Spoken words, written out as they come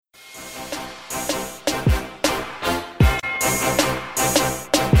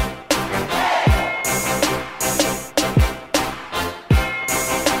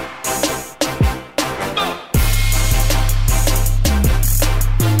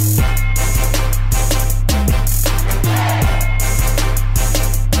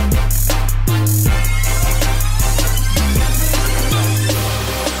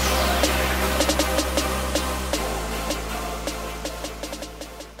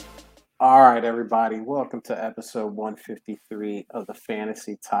All right, everybody. Welcome to episode 153 of the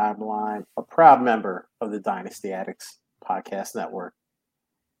Fantasy Timeline, a proud member of the Dynasty Addicts Podcast Network.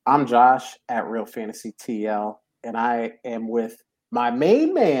 I'm Josh at Real Fantasy TL, and I am with my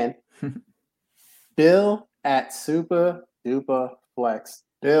main man, Bill at Super Duper Flex.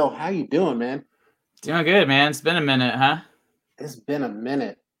 Bill, how you doing, man? Doing good, man. It's been a minute, huh? It's been a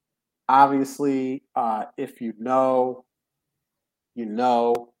minute. Obviously, if you know, you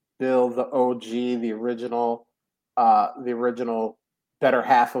know. Bill, the OG, the original better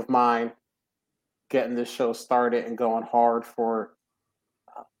half of mine, getting this show started and going hard for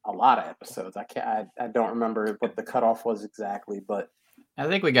a lot of episodes. I don't remember what the cutoff was exactly, but I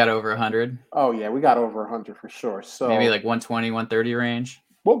think we got over 100. oh yeah, we got over 100 for sure. Maybe So like 120, 130 range.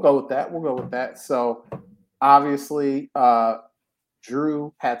 we'll go with that. We'll go with that. So obviously,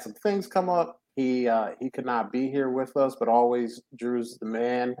 Drew had some things come up. He could not be here with us, but always Drew's the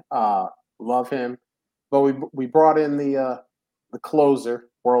man. Love him. But we brought in the closer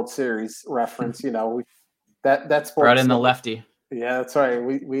World Series reference. You know, that sport Brought in the still lefty. yeah, that's right.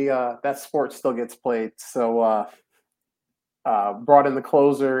 We that sport still gets played. So brought in the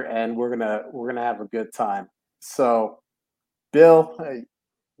closer, and we're gonna have a good time. So Bill,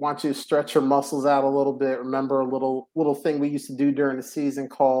 why don't you stretch your muscles out a little bit? Remember a little thing we used to do during the season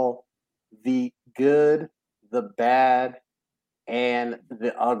called the good, the bad, and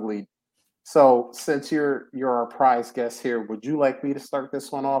the ugly. So since you're our prize guest here, would you like me to start this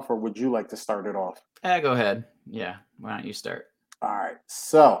one off, or would you like to start it off? Go ahead. Yeah, why don't you start? All right.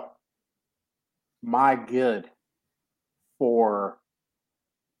 So my good for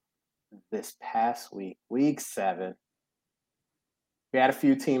this past week, week 7, we had a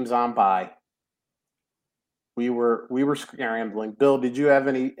few teams on by. We were scrambling. Bill, did you have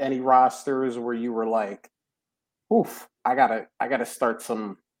any rosters where you were like, oof, I gotta start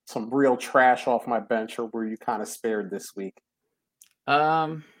some real trash off my bench, or were you kind of spared this week?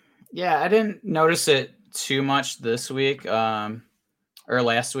 Yeah, I didn't notice it too much this week, or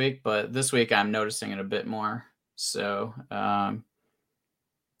last week, but this week I'm noticing it a bit more. So,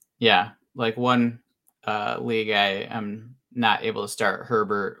 yeah, like one league I am not able to start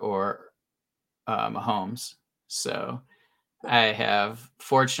Herbert or Mahomes. So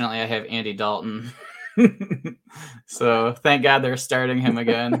fortunately, I have Andy Dalton. So thank God they're starting him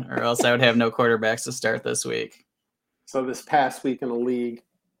again, or else I would have no quarterbacks to start this week. So this past week in the league,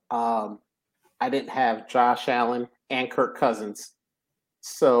 um, I didn't have Josh Allen and Kirk Cousins,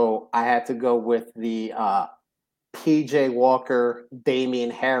 so I had to go with the PJ Walker,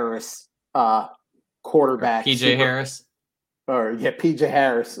 Damian Harris Or quarterback PJ super, Harris. or yeah, PJ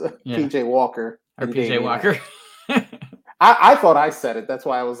Harris, Yeah. PJ Walker, Or and PJ Damian. Walker. I thought I said it. That's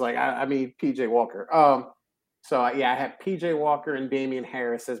why I was like, I mean PJ Walker. So yeah, I had PJ Walker and Damian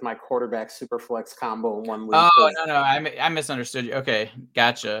Harris as my quarterback super flex combo in one league Oh, no, I misunderstood you. Okay,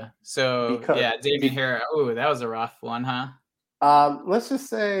 gotcha. So, because yeah, Damian be, Harris. Oh, that was a rough one, huh? let's just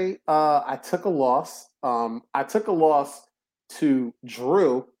say I took a loss. I took a loss to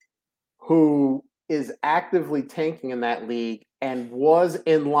Drew, who is actively tanking in that league and was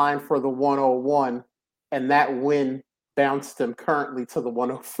in line for the 101, and that win bounced him currently to the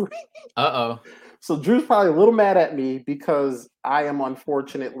 103. Uh-oh. So Drew's probably a little mad at me because I am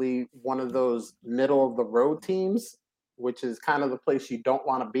unfortunately one of those middle of the road teams, which is kind of the place you don't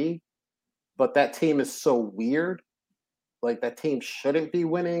want to be. But that team is so weird. Like that team shouldn't be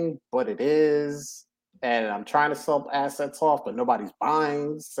winning, but it is. And I'm trying to sell assets off, but nobody's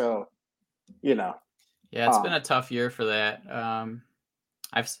buying. So, you know. Yeah, it's been a tough year for that.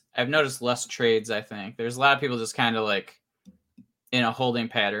 I've noticed less trades, I think. There's a lot of people just kind of like in a holding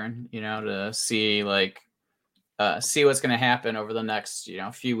pattern, to see what's going to happen over the next,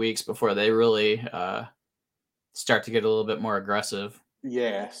 few weeks before they really start to get a little bit more aggressive.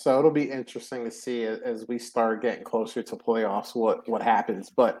 Yeah, so it'll be interesting to see as we start getting closer to playoffs what happens.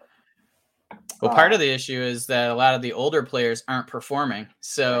 But Well, part of the issue is that a lot of the older players aren't performing.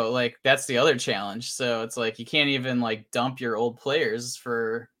 So right. like that's the other challenge. So it's like you can't even like dump your old players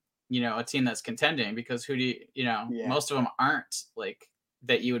for, a team that's contending because Yeah. most of them aren't like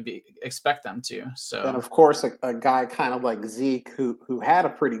that you would expect them to. And So of course, a guy kind of like Zeke, who had a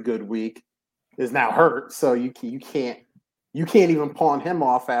pretty good week, is now hurt. So you can't even pawn him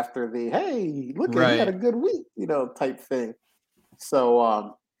off after the hey, look at he had a right. good week, type thing.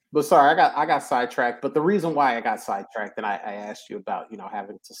 So, but sorry, I got sidetracked. But the reason why I got sidetracked, and I asked you about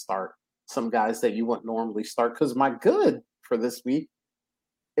having to start some guys that you wouldn't normally start, because my good for this week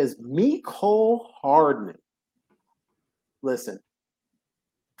is Mecole Hardman. Listen,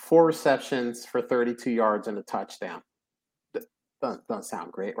 4 receptions for 32 yards and a touchdown. doesn't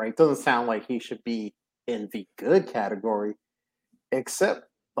sound great, right? Doesn't sound like he should be in the good category, except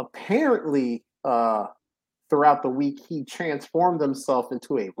apparently throughout the week he transformed himself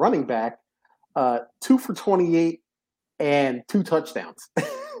into a running back, 2 for 28 and 2 touchdowns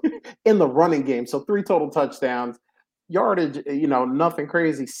in the running game. So 3 total touchdowns, yardage, nothing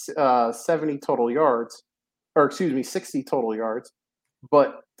crazy, 70 total yards, or excuse me, 60 total yards,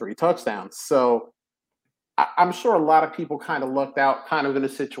 but 3 touchdowns. So I'm sure a lot of people kind of lucked out, kind of in a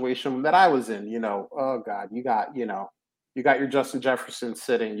situation that I was in. Oh God, you got your Justin Jefferson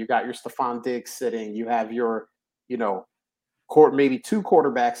sitting, you got your Stephon Diggs sitting, you have your, you know, court maybe two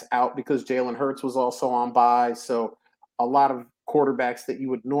quarterbacks out because Jalen Hurts was also on bye. So a lot of quarterbacks that you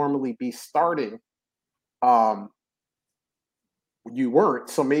would normally be starting, um, you weren't.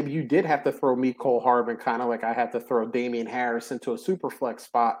 So maybe you did have to throw Mecole Hardman, kind of like I had to throw Damian Harris into a super flex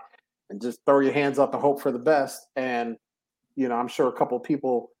spot and just throw your hands up to hope for the best. And, I'm sure a couple of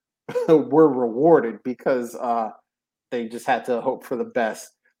people were rewarded because they just had to hope for the best.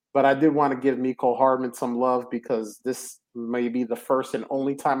 But I did want to give Mecole Hardman some love because this may be the first and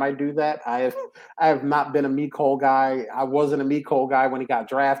only time I do that. I have not been a Mecole guy. I wasn't a Mecole guy when he got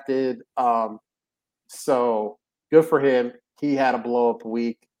drafted. So good for him. He had a blow up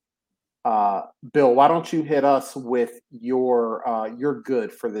week. Bill, why don't you hit us with your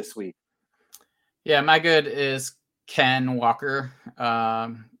good for this week? Yeah, my good is Ken Walker.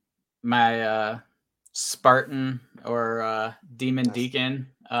 My Spartan or Demon Deacon.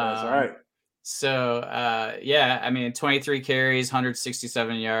 That's all right. So yeah, I mean, 23 carries,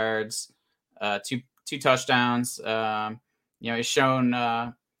 167 yards, two touchdowns. He's shown.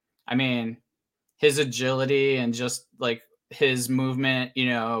 I mean, his agility and just like his movement,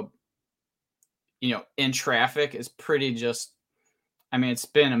 in traffic is pretty just. I mean, it's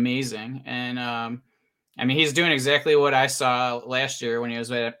been amazing, and I mean, he's doing exactly what I saw last year when he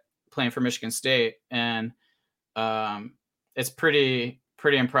was playing for Michigan State, and it's pretty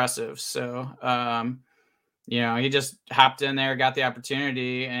impressive. So, he just hopped in there, got the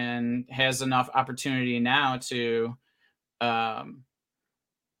opportunity, and has enough opportunity now to, to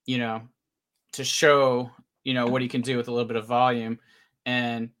show, what he can do with a little bit of volume.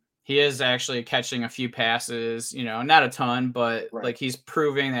 And he is actually catching a few passes, not a ton, but Right. like he's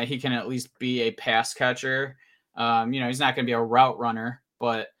proving that he can at least be a pass catcher. He's not going to be a route runner,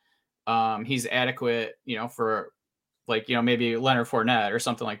 but he's adequate, for like, maybe Leonard Fournette or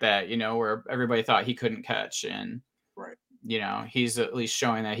something like that, where everybody thought he couldn't catch. And, Right. He's at least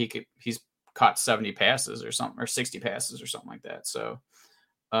showing that he's caught 70 passes or something, or 60 passes or something like that. So,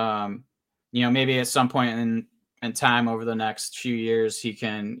 maybe at some point in time over the next few years, he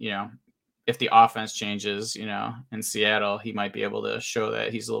can, if the offense changes, in Seattle, he might be able to show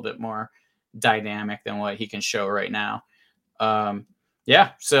that he's a little bit more dynamic than what he can show right now.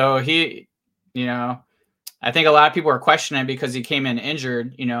 Yeah. So he, I think a lot of people are questioning because he came in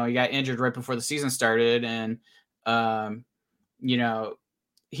injured, he got injured right before the season started. And,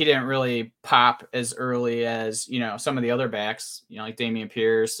 he didn't really pop as early as, some of the other backs, like Dameon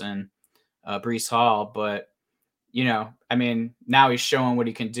Pierce and Breece Hall. But, I mean, now he's showing what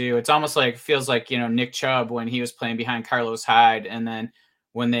he can do. It's almost like, feels like, Nick Chubb when he was playing behind Carlos Hyde. And then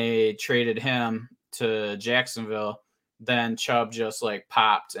when they traded him to Jacksonville, then Chubb just like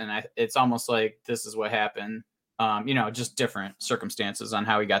popped. And it's almost like this is what happened. Just different circumstances on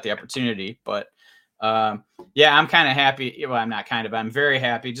how he got the opportunity. But yeah, I'm kind of happy. Well, I'm not kind of, I'm very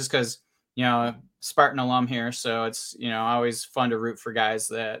happy just because, Spartan alum here. So it's, always fun to root for guys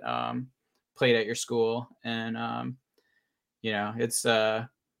that played at your school. And, it's,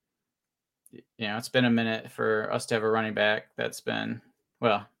 it's been a minute for us to have a running back that's been,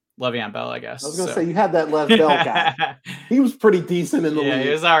 well, Le'Veon Bell, I guess. I was going to say, you had that Lev Bell guy. He was pretty decent in the league. Yeah, he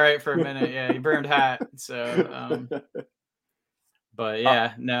was all right for a minute. Yeah, he burned hot. So, but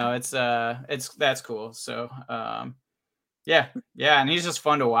yeah, no, it's that's cool. So, yeah, and he's just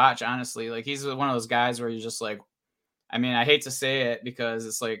fun to watch, honestly. Like, he's one of those guys where you're just like, I mean, I hate to say it because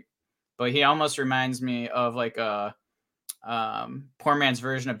it's like, but he almost reminds me of like a poor man's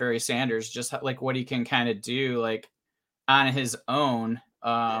version of Barry Sanders, just like what he can kind of do like on his own.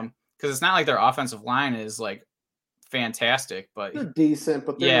 Because it's not like their offensive line is like fantastic, but they're decent,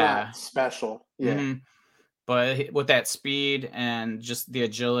 but they're not special. Yeah. Mm-hmm. But with that speed and just the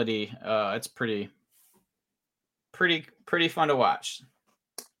agility, it's pretty fun to watch.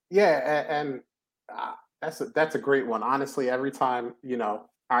 Yeah, and that's a great one. Honestly, every time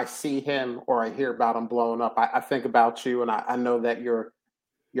I see him or I hear about him blowing up, I think about you, and I know that your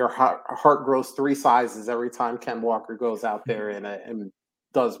heart grows 3 sizes every time Ken Walker goes out there and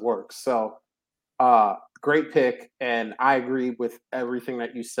does work. So Great pick, and I agree with everything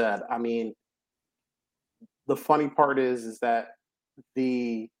that you said. I mean, the funny part is that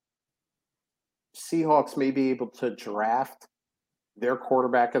the Seahawks may be able to draft their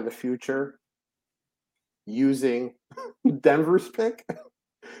quarterback of the future using Denver's pick,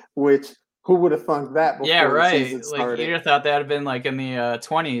 which who would have thunk that Yeah, before the right. season Like you'd started? have thought that'd have been like in the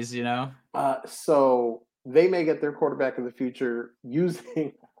 20s, you know? So they may get their quarterback of the future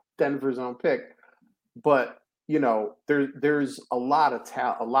using Denver's own pick, but there's a lot of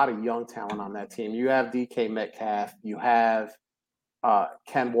a lot of young talent on that team. You have DK Metcalf, you have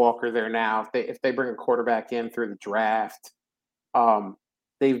Ken Walker there now. If they bring a quarterback in through the draft, um,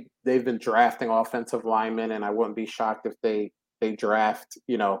 they've been drafting offensive linemen, and I wouldn't be shocked if they draft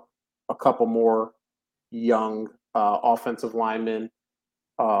a couple more young offensive linemen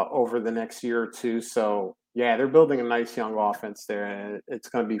over the next year or two. So yeah, they're building a nice young offense there, and it's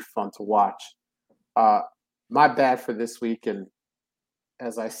going to be fun to watch. Uh, my bad for this week, and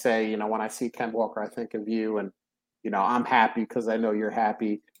as I say, when I see Ken Walker, I think of you, and I'm happy because I know you're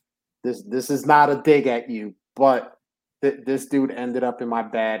happy. This is not a dig at you, but this dude ended up in my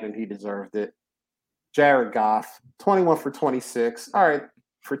bad, and he deserved it. Jared Goff, 21 for 26. All right,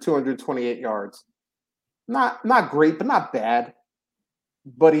 for 228 yards. Not great, but not bad.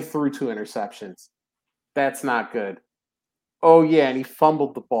 But he threw 2 interceptions. That's not good. Oh yeah, and he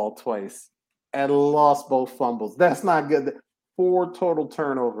fumbled the ball twice and lost both fumbles. That's not good. 4 total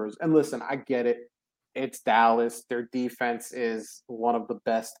turnovers. And listen, I get it. It's Dallas. Their defense is one of the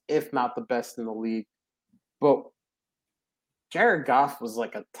best, if not the best in the league. But Jared Goff was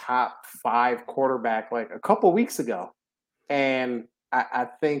like a top 5 quarterback like a couple weeks ago. And I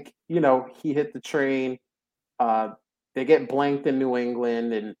think, he hit the train. Uh, they get blanked in New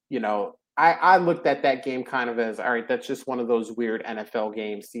England. And, I looked at that game kind of as, all right, that's just one of those weird NFL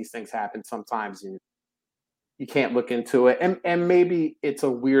games. These things happen sometimes and you can't look into it. And maybe it's a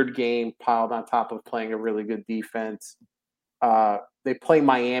weird game piled on top of playing a really good defense. They play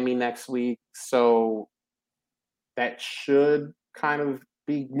Miami next week. So that should kind of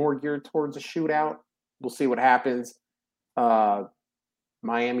be more geared towards a shootout. We'll see what happens. Uh,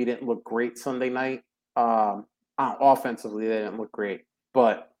 Miami didn't look great Sunday night. Offensively, they didn't look great,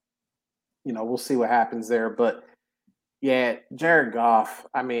 but we'll see what happens there. But yeah, Jared Goff.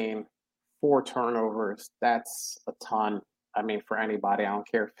 I mean, 4 turnovers. That's a ton. I mean, for anybody, I don't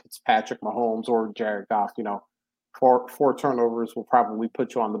care if it's Patrick Mahomes or Jared Goff. Four turnovers will probably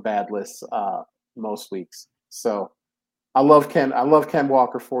put you on the bad list most weeks. So I love Ken. I love Ken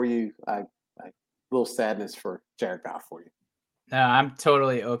Walker for you. I little sadness for Jared Goff for you. No, I'm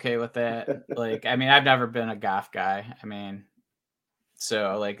totally okay with that. Like, I mean, I've never been a Goff guy. I mean,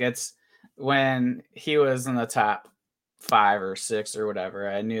 so like it's when he was in the top 5 or 6 or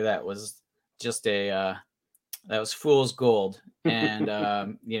whatever, I knew that was just that was fool's gold. And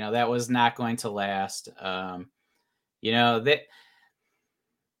that was not going to last. That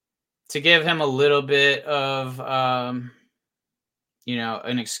to give him a little bit of an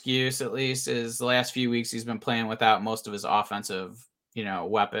excuse at least is the last few weeks he's been playing without most of his offensive,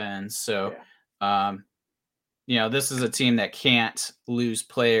 weapons. So, this is a team that can't lose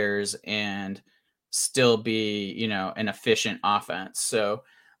players and still be, an efficient offense. So,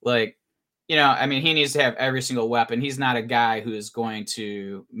 like, I mean, he needs to have every single weapon. He's not a guy who is going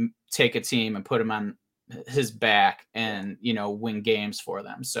to take a team and put him on his back and win games for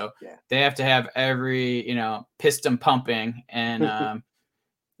them. So they have to have every piston pumping, and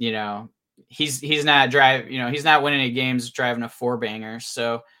he's not he's not winning any games driving a 4-banger.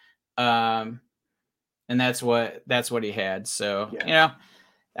 So and that's what he had. So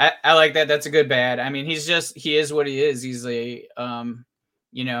I like that. That's a good bad. I mean, he is what he is. He's a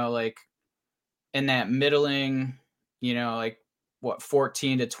like in that middling, like what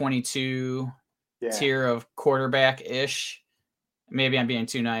 14 to 22 tier of quarterback ish. Maybe I'm being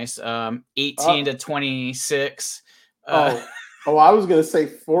too nice. 18 to 26. I was gonna say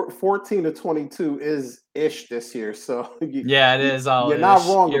 14 to 22 is ish this year. So yeah, it is all. You're ish. not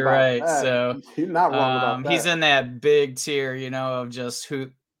wrong. You're about right. that. So you're not wrong about that. He's in that big tier, of just who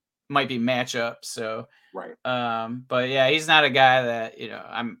might be matchups. So right. But yeah, he's not a guy that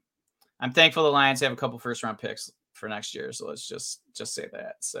I'm thankful the Lions have a couple first round picks for next year. So let's just say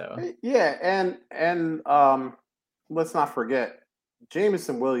that. So yeah, and let's not forget,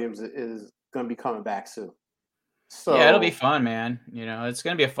 Jameson Williams is going to be coming back soon. So yeah, it'll be fun, man. It's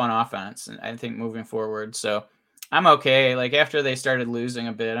going to be a fun offense, and I think moving forward. So I'm okay. Like after they started losing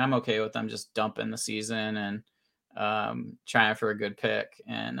a bit, I'm okay with them just dumping the season and trying for a good pick.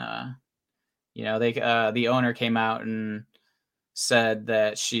 And they the owner came out and said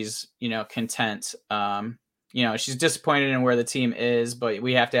that she's, content. She's disappointed in where the team is, but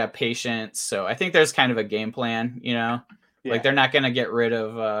we have to have patience. So I think there's kind of a game plan, like they're not going to get rid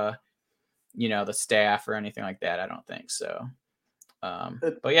of, the staff or anything like that. I don't think so.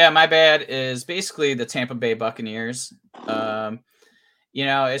 But yeah, my bad is basically the Tampa Bay Buccaneers.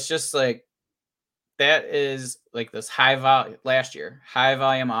 It's just like, that is like this high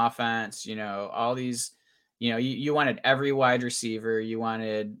volume offense, all these, you wanted every wide receiver, you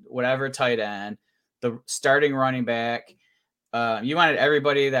wanted whatever tight end, the starting running back, you wanted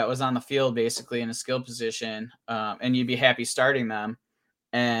everybody that was on the field basically in a skill position, and you'd be happy starting them.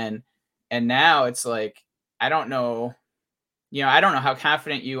 And now it's like, I don't know how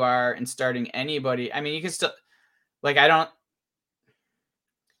confident you are in starting anybody. I mean, you can still, like,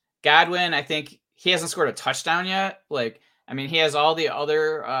 Godwin, I think he hasn't scored a touchdown yet. Like, I mean, he has all the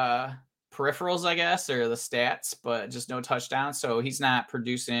other peripherals, I guess, or the stats, but just no touchdowns. So he's not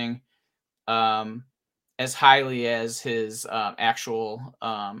producing as highly as his actual,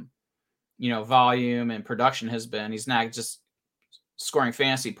 volume and production has been. He's not just scoring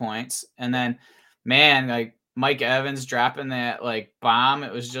fantasy points. And then, man, like, Mike Evans dropping that like bomb,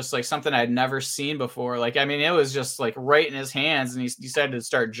 it was just like something I'd never seen before. Like, I mean, it was just like right in his hands, and he decided to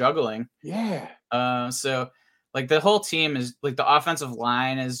start juggling. Yeah. So like the whole team is like, the offensive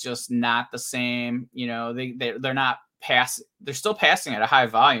line is just not the same. They're not they're still passing at a high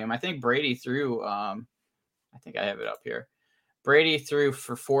volume. I think Brady threw I think I have it up here. Brady threw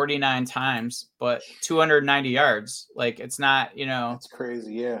for 49 times, but 290 yards. Like, it's not, That's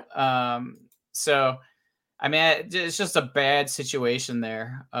crazy. Yeah. So I mean, it's just a bad situation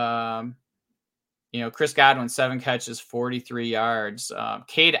there. Chris Godwin, 7 catches, 43 yards.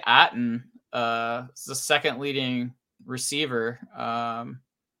 Cade Otton is the second leading receiver.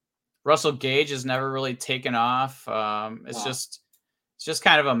 Russell Gage has never really taken off. It's just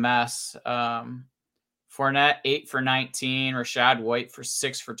kind of a mess. Fournette, 8 for 19. Rachaad White for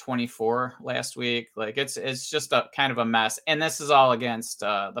 6 for 24 last week. Like, it's just a kind of a mess. And this is all against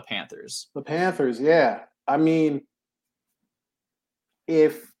the Panthers. The Panthers, yeah. I mean,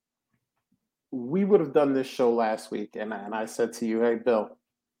 if we would have done this show last week and I said to you, hey, Bill,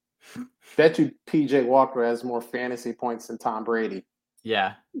 bet you PJ Walker has more fantasy points than Tom Brady.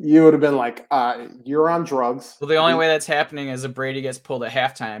 Yeah. You would have been like, you're on drugs. Well, the only way that's happening is if Brady gets pulled at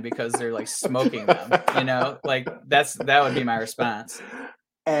halftime because they're like smoking them, like that would be my response.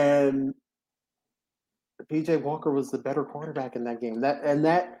 And PJ Walker was the better quarterback in that game.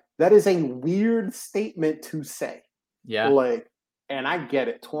 That is a weird statement to say. Yeah. Like, and I get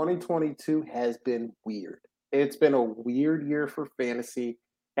it. 2022 has been weird. It's been a weird year for fantasy,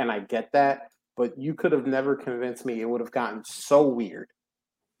 and I get that. But you could have never convinced me it would have gotten so weird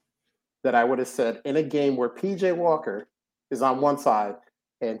that I would have said, in a game where PJ Walker is on one side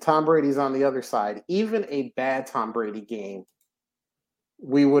and Tom Brady's on the other side, even a bad Tom Brady game,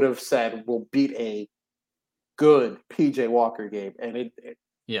 we would have said we'll beat a good PJ Walker game. And it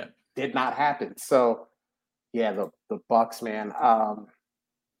did not happen. So, yeah, the Bucs, man.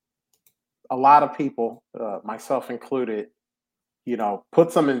 A lot of people, myself included,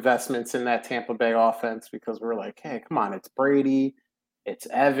 put some investments in that Tampa Bay offense because we're like, hey, come on, it's Brady, it's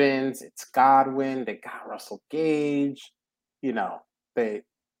Evans, it's Godwin, they got Russell Gage. They're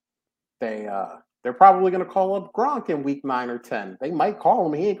probably going to call up Gronk in week 9 or 10. They might call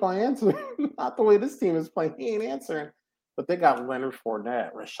him. He ain't going to answer. Not the way this team is playing. He ain't answering. But they got Leonard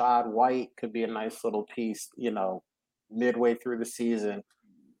Fournette. Rachaad White could be a nice little piece, midway through the season.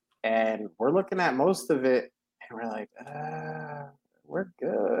 And we're looking at most of it, and we're like, we're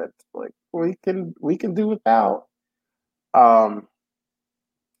good. Like, we can do without. But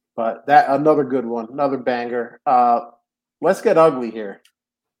that another good one, another banger. Let's get ugly here.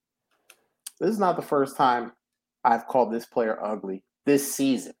 This is not the first time I've called this player ugly this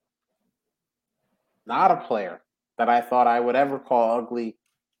season. Not a player that I thought I would ever call ugly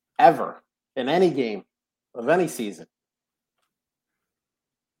ever in any game of any season.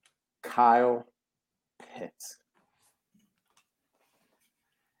 Kyle Pitts.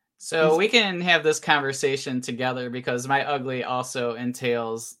 So we can have this conversation together because my ugly also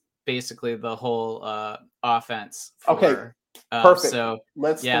entails basically the whole offense. Okay, perfect. So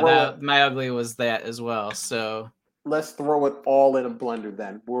my ugly was that as well. So let's throw it all in a blender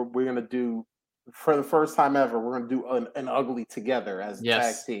then. We're gonna do, for the first time ever, we're gonna do an ugly together as a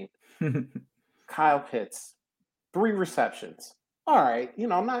tag team. Kyle Pitts, 3 receptions. All right,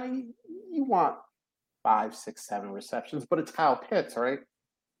 not you want 5, 6, 7 receptions, but it's Kyle Pitts, right?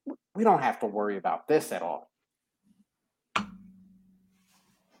 We don't have to worry about this at all.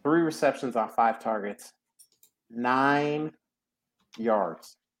 3 receptions on 5 targets, 9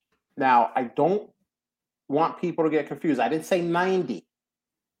 yards. Now, I don't want people to get confused. I didn't say 90.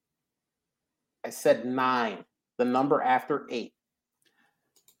 I said 9, the number after 8.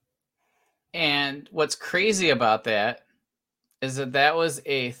 And what's crazy about that is that was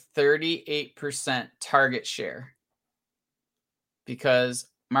a 38% target share because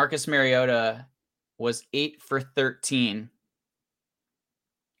Marcus Mariota was 8 for 13.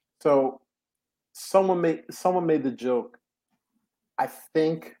 So someone made the joke. I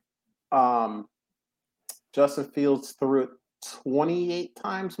think Justin Fields threw it 28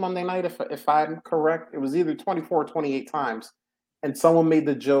 times Monday night, if I'm correct. It was either 24 or 28 times. And someone made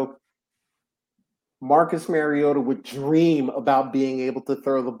the joke, Marcus Mariota would dream about being able to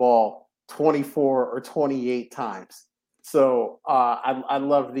throw the ball 24 or 28 times. So I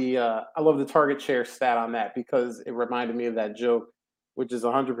love the target share stat on that because it reminded me of that joke, which is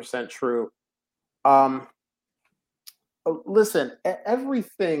 100% true. Listen,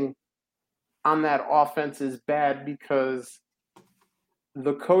 everything on that offense is bad because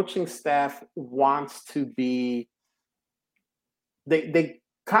the coaching staff wants to be. They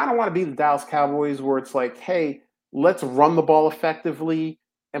kind of want to be the Dallas Cowboys, where it's like, hey, let's run the ball effectively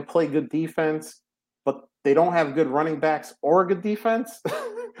and play good defense, but they don't have good running backs or good defense.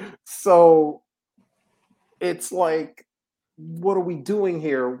 So it's like, what are we doing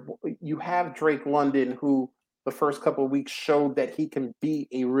here? You have Drake London, who the first couple of weeks showed that he can be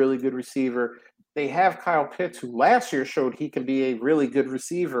a really good receiver. They have Kyle Pitts, who last year showed he can be a really good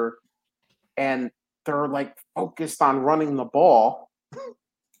receiver, and they're like focused on running the ball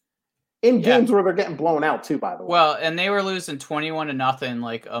in games where they're getting blown out too, by the way. Well, and they were losing 21-0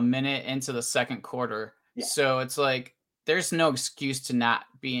 like a minute into the second quarter. Yeah. So it's like there's no excuse to not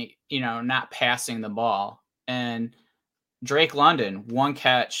be, not passing the ball. And Drake London, 1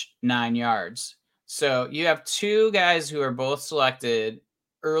 catch, 9 yards. So you have 2 guys who are both selected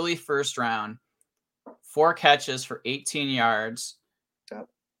early first round, 4 catches for 18 yards. Yep.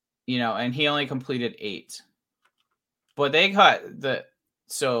 And he only completed 8. But they got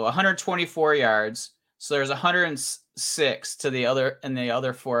 124 yards. So there's 106 to the other, and the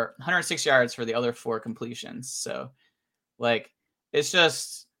other 4, 106 yards for the other 4 completions. So like, it's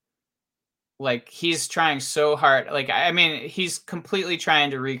just like he's trying so hard. Like, I mean, he's completely trying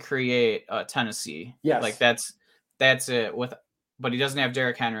to recreate Tennessee. Yes. Like that's it but he doesn't have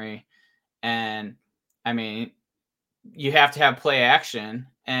Derrick Henry. And I mean, you have to have play action,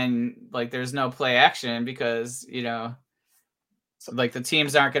 and like, there's no play action because, like the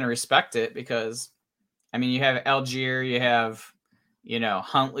teams aren't going to respect it because, I mean, you have Algier, you have,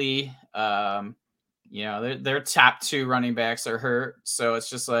 Huntley, their top 2 running backs are hurt. So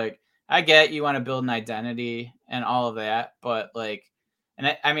it's just like, I get you want to build an identity and all of that, but like,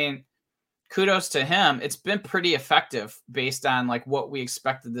 and I mean, kudos to him. It's been pretty effective based on like what we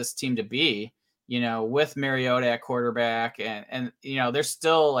expected this team to be, with Mariota at quarterback, and they're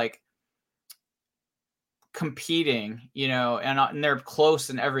still like competing, and they're close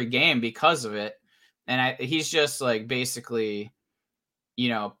in every game because of it. And he's just like basically,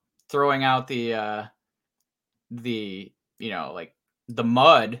 throwing out the like the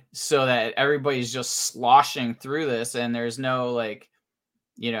mud so that everybody's just sloshing through this, and there's no like,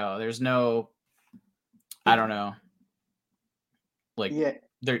 there's no, I don't know, like,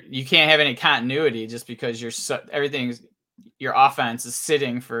 there, you can't have any continuity just because your offense is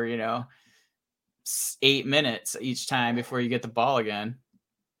sitting for 8 minutes each time before you get the ball again.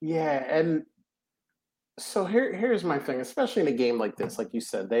 Yeah, and so here's my thing, especially in a game like this, like you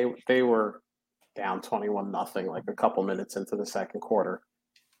said, they were down 21-0 like a couple minutes into the second quarter.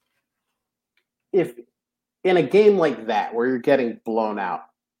 If in a game like that where you're getting blown out,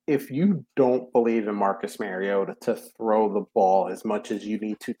 if you don't believe in Marcus Mariota to throw the ball as much as you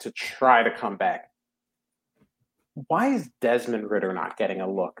need to try to come back, why is Desmond Ridder not getting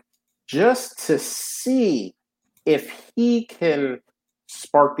a look? Just to see if he can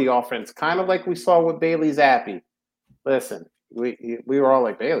spark the offense, kind of like we saw with Bailey Zappi. Listen, we were all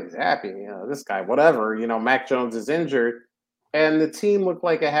like, Bailey Zappi, this guy, whatever. Mac Jones is injured, and the team looked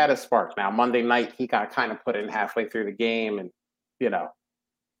like it had a spark. Now, Monday night, he got kind of put in halfway through the game, and,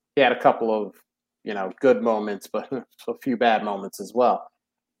 he had a couple of, good moments, but a few bad moments as well.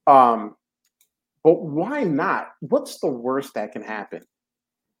 But why not? What's the worst that can happen?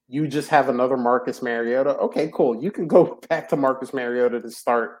 You just have another Marcus Mariota. Okay, cool. You can go back to Marcus Mariota to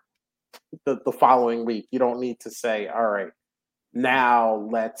start the following week. You don't need to say, all right, now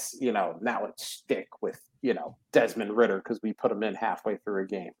let's stick with, Desmond Ridder because we put him in halfway through a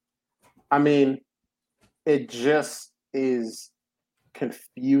game. I mean, it just is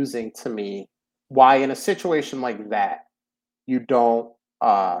confusing to me why in a situation like that you don't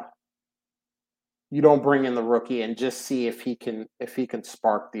uh you don't bring in the rookie and just see if he can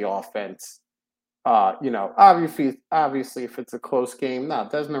spark the offense. Obviously, if it's a close game, no,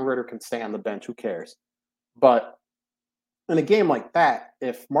 Desmond Ritter can stay on the bench. Who cares? But in a game like that,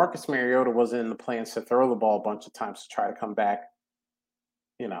 if Marcus Mariota was in the plans to throw the ball a bunch of times to try to come back,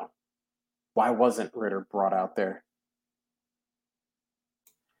 you know, why wasn't Ritter brought out there?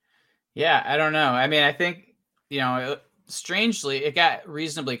 Yeah, I don't know. I mean, I think, strangely, it got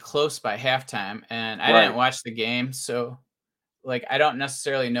reasonably close by halftime, and I didn't Right. watch the game, so like I don't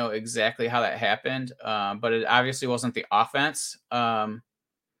necessarily know exactly how that happened. But it obviously wasn't the offense.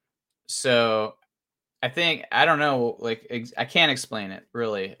 So I think I don't know. Like I can't explain it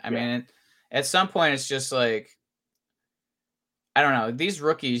really. I Yeah. mean, at some point, it's just like I don't know. These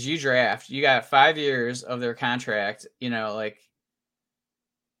rookies you draft, you got 5 years of their contract. Like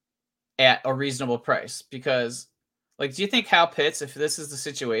at a reasonable price because like do you think Kyle Pitts, if this is the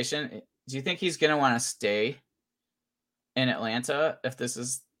situation, do you think he's going to want to stay in Atlanta if this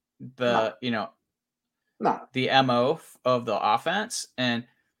is No. the, No. the MO of the offense? And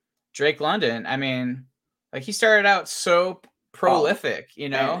Drake London, I mean, like he started out so Oh prolific,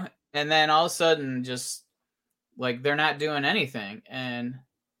 man. and then all of a sudden just like they're not doing anything. And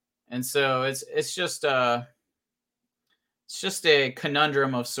so it's just a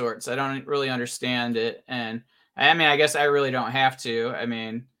conundrum of sorts. I don't really understand it. And I mean, I guess I really don't have to. I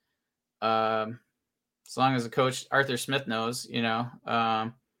mean, um, as long as the coach Arthur Smith knows, he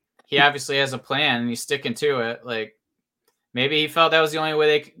obviously has a plan and he's sticking to it. Like maybe he felt that was the only way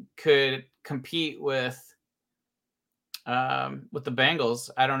they could compete with the Bengals.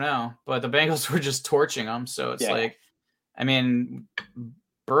 I don't know, but the Bengals were just torching them. So it's Yeah. like, I mean,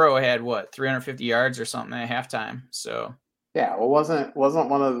 Burrow had what 350 yards or something at halftime. So Yeah. Well, wasn't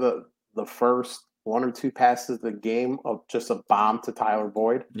one of the first one or two passes of the game of just a bomb to Tyler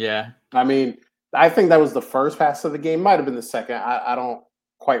Boyd? yeah, I mean, I think that was the first pass of the game. Might have been the second. I don't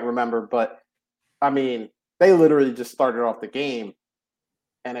quite remember, but I mean, they literally just started off the game,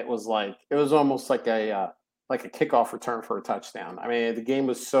 and it was almost like a kickoff return for a touchdown. I mean, the game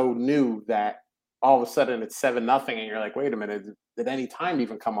was so new that all of a sudden it's 7-0, and you're like, wait a minute, did any time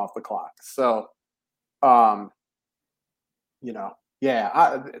even come off the clock? So, um,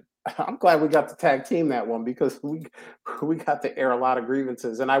 yeah, I'm glad we got to tag team that one because we got to air a lot of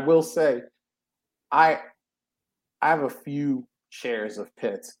grievances, and I will say, I I have a few shares of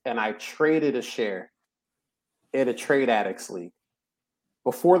Pitts, and I traded a share in a trade addicts league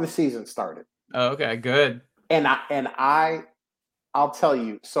before the season started. oh, okay, good. I'll tell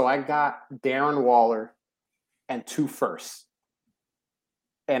you. So I got Darren Waller and two firsts,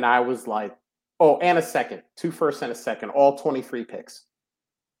 and I was like, oh, and a second, two firsts and a second, all 23 picks,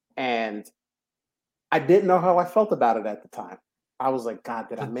 and I didn't know how I felt about it at the time. I was like, God,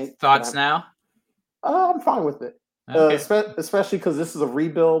 did I make? Did I? Thoughts now? I'm fine with it, Okay, especially because this is a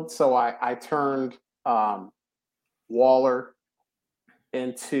rebuild. So I turned um, Waller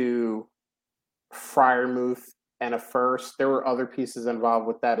into Fryermuth and a first. There were other pieces involved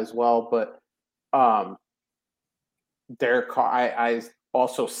with that as well, but um, Derek Carr. I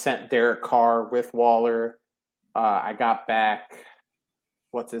also sent Derek Carr with Waller. I got back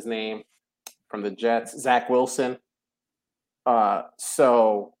what's his name from the Jets, Zach Wilson.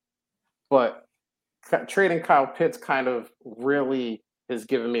 So, but trading Kyle Pitts kind of really has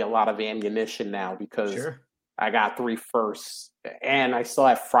given me a lot of ammunition now because sure. I got three firsts and I still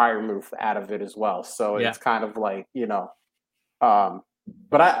have Fryermuth out of it as well. So Yeah, it's kind of like, um,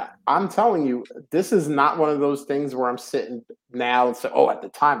 but I'm telling you, this is not one of those things where I'm sitting now and say, oh, at the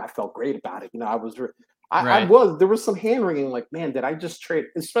time I felt great about it. right. There was some hand wringing like, man, did I just trade,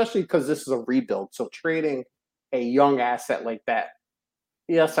 especially because this is a rebuild. So trading a young asset like that.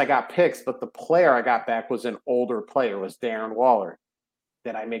 Yes, I got picks, but the player I got back was an older player, was Darren Waller.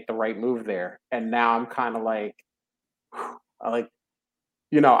 Did I make the right move there? And now I'm kind of like, I like,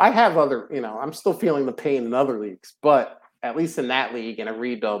 I have other, I'm still feeling the pain in other leagues, but at least in that league in a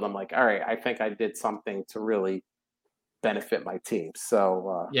rebuild, I'm like, all right, I think I did something to really benefit my team.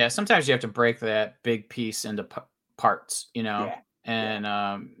 So, Yeah, sometimes you have to break that big piece into parts, yeah, yeah,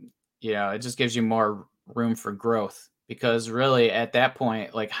 and it just gives you more room for growth because really at that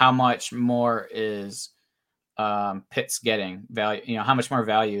point, like how much more is Pitt's getting value? How much more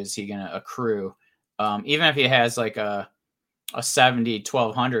value is he going to accrue? Even if he has like a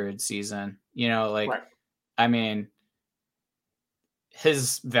 70-1200 season, like right, I mean,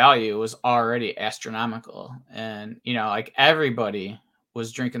 his value was already astronomical, and like everybody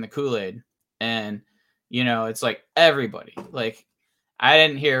was drinking the Kool-Aid, and it's like everybody, like I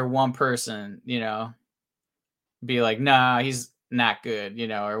didn't hear one person be like, nah, he's not good,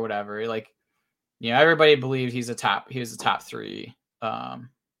 or whatever. Like, everybody believed he was a top 3, tight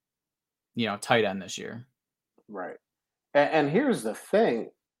end this year. Right. And here's the thing,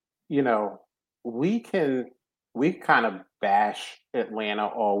 you know, we can we kind of bash Atlanta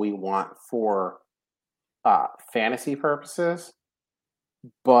all we want for fantasy purposes,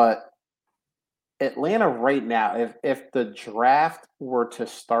 but Atlanta right now, if the draft were to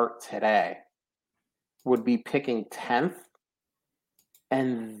start today, would be picking 10th,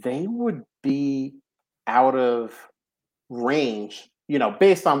 and they would be out of range,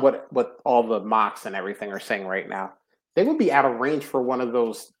 based on what all the mocks and everything are saying right now. They would be out of range for one of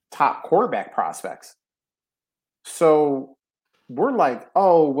those top quarterback prospects. So we're like,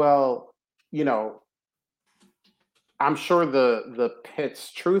 oh well, you know, I'm sure the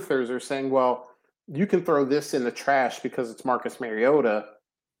Pitts truthers are saying, well, you can throw this in the trash because it's Marcus Mariota.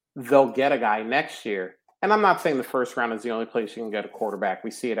 They'll get a guy next year. And I'm not saying the first round is the only place you can get a quarterback.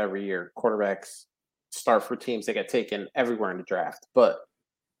 We see it every year. Quarterbacks start for teams that get taken everywhere in the draft. But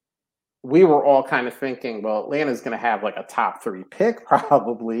we were all kind of thinking, well, Atlanta's going to have like a top 3 pick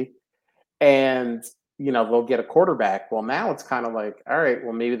probably. And, they'll get a quarterback. Well, now it's kind of like, all right,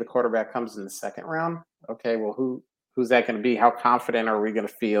 well, maybe the quarterback comes in the second round. Okay, well, who's that going to be? How confident are we going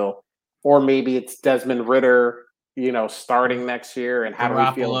to feel? Or maybe it's Desmond Ritter, starting next year. And how do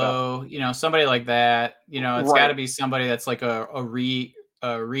we feel about somebody like that. It's got to right? be somebody that's like a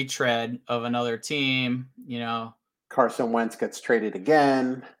retread of another team, Carson Wentz gets traded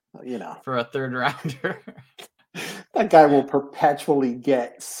again, for a third rounder. that guy will perpetually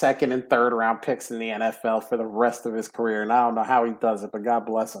get second and third round picks in the NFL for the rest of his career. And I don't know how he does it, but God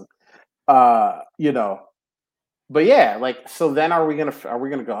bless him. You know, but yeah, like, so then are we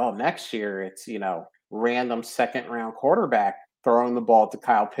gonna go, oh, next year it's, random second round quarterback throwing the ball to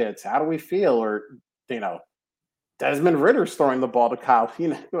Kyle Pitts. How do we feel? Or, you know, Desmond Ritter's throwing the ball to Kyle,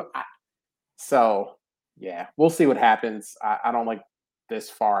 so yeah, we'll see what happens. I don't like this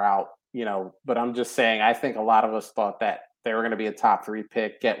far out, but I'm just saying I think a lot of us thought that they were going to be a top 3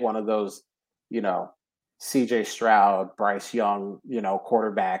 pick, get one of those, you know, CJ Stroud, Bryce Young,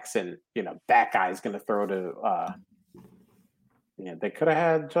 quarterbacks, and that guy's going to throw to. They could have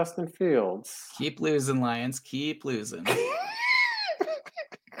had Justin Fields. Keep losing, Lions. Keep losing.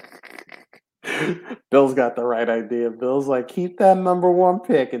 Bill's got the right idea. Bill's like, keep that number 1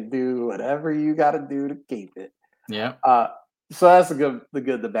 pick and do whatever you got to do to keep it. Yeah. So that's the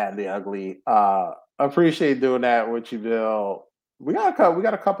good, the bad, the ugly. Appreciate doing that with you, Bill. We got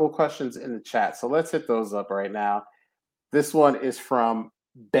a couple of questions in the chat, so let's hit those up right now. This one is from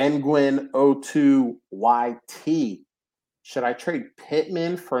Benguin02YT. Should I trade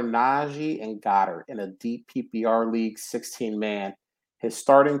Pittman for Najee and Goddard in a deep PPR league, 16-man? His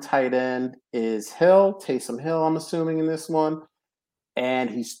starting tight end is Taysom Hill, I'm assuming, in this one. And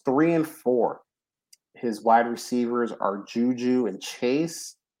he's 3-4. His wide receivers are Juju and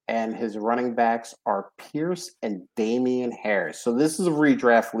Chase, and his running backs are Pierce and Damian Harris. So this is a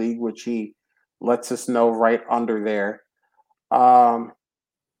redraft league, which he lets us know right under there.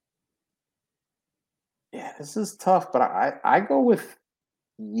 Yeah, this is tough, but I go with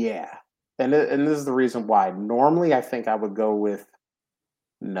yeah. And this is the reason why. Normally, I think I would go with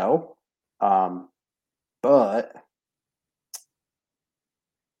no. But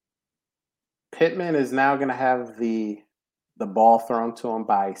Pittman is now going to have the ball thrown to him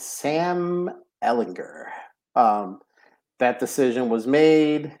by Sam Ehlinger. That decision was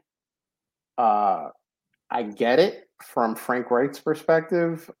made. I get it from Frank Reich's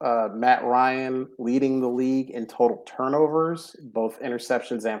perspective. Matt Ryan leading the league in total turnovers, both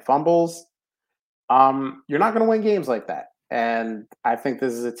interceptions and fumbles. You're not going to win games like that. And I think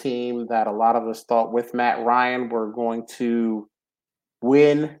this is a team that a lot of us thought with Matt Ryan were going to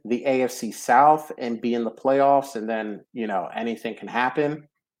win the AFC South and be in the playoffs, and then, anything can happen.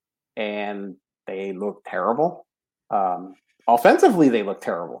 And they look terrible. Offensively, they look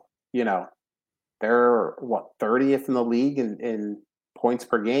terrible. They're 30th in the league in points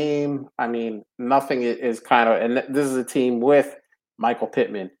per game. I mean, nothing is kind of, and this is a team with Michael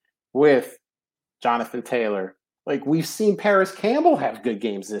Pittman, with Jonathan Taylor. Like, we've seen Paris Campbell have good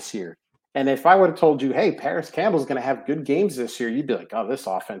games this year. And if I would have told you, hey, Paris Campbell's going to have good games this year, you'd be like, oh, this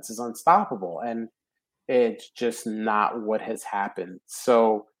offense is unstoppable. And it's just not what has happened.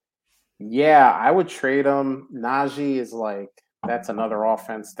 So, yeah, I would trade him. Najee is like, that's another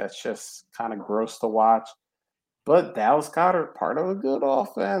offense that's just kind of gross to watch. But Dallas Goedert, part of a good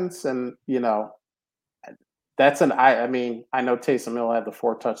offense. And, that's I mean, I know Taysom Hill had the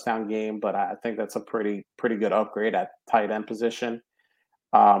 4 touchdown game, but I think that's a pretty good upgrade at tight end position.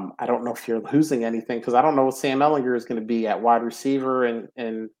 I don't know if you're losing anything because I don't know what Sam Ellinger is going to be at wide receiver,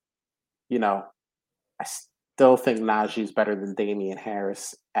 and you know, I still think Najee's better than Damian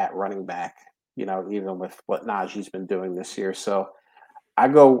Harris at running back. Even with what Najee's been doing this year. So I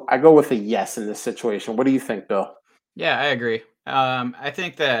go with a yes in this situation. What do you think, Bill? Yeah, I agree. I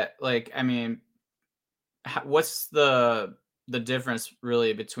think that, like, I mean, what's the difference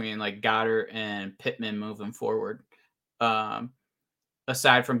really between like Goddard and Pittman moving forward? Um,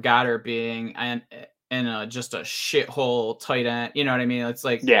 Aside from Goddard being in just a shithole tight end, you know what I mean? It's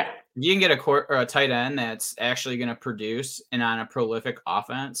like Yeah, you can get a tight end that's actually going to produce and on a prolific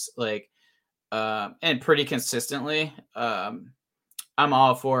offense, like and pretty consistently. I'm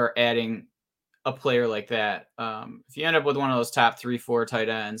all for adding a player like that. If you end up with one of those top 3, 4 tight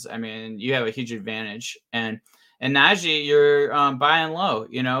ends, I mean, you have a huge advantage. And Najee, you're buying low.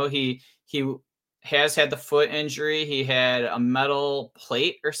 He has had the foot injury. He had a metal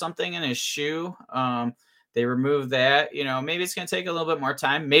plate or something in his shoe. They removed that. Maybe it's going to take a little bit more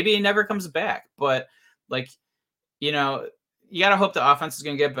time. Maybe he never comes back. But like, you know, you got to hope the offense is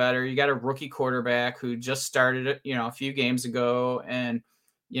going to get better. You got a rookie quarterback who just started it, a few games ago, and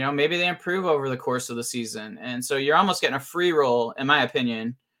maybe they improve over the course of the season. And so you're almost getting a free roll, in my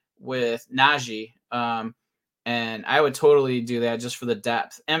opinion, with Najee. And I would totally do that just for the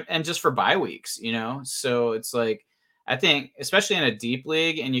depth and just for bye weeks, So it's like, I think, especially in a deep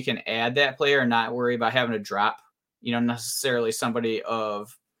league, and you can add that player and not worry about having to drop, necessarily somebody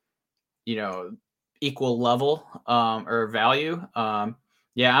of, you know, equal level or value.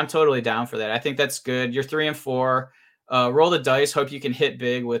 Yeah, I'm totally down for that. I think that's good. You're 3 and 4. Roll the dice. Hope you can hit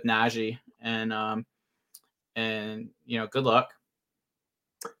big with Najee, and good luck.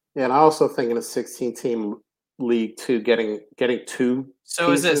 yeah, and I also think in a 16-team league too, getting two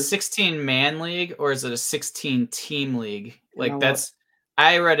So is it a pieces. 16-man league or is it a 16-team league? You know Like what?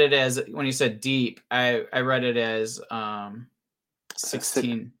 I read it as, when you said deep, I read it as A six,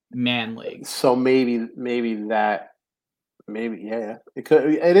 16-man league. so maybe that maybe yeah. It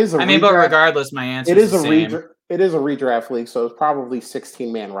could. It is a I mean, but redraft. regardless, my answer It is is the a same. redraft. It is a redraft league, so it's probably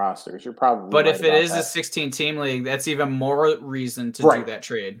 16-man rosters. You're probably But right if it about is a that. 16-team league, that's even more reason to do Right. that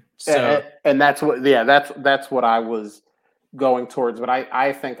trade. And, So and that's what that's what I was going towards, but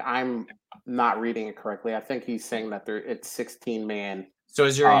I think I'm not reading it correctly. I think he's saying that it's 16-man so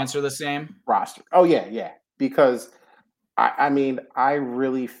is your uh answer the same? roster. Oh yeah, because I mean I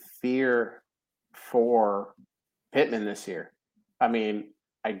really fear for Pittman this year. I mean,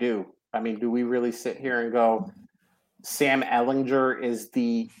 I do. I mean, do we really sit here and go Sam Ellinger is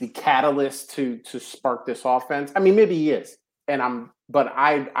the catalyst to spark this offense? I mean, maybe he is, but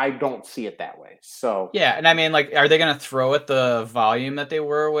I don't see it that way. So Yeah, and I mean, like, are they going to throw at the volume that they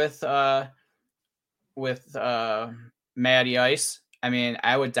were with Matty Ice? I mean,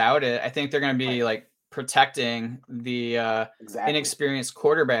 I would doubt it. I think they're going to be right, like protecting the exactly. inexperienced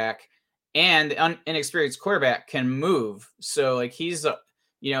quarterback, and the inexperienced quarterback can move. So like he Oh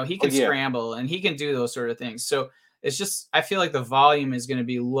can yeah, scramble and he can do those sort of things. So it's just, I feel like the volume is going to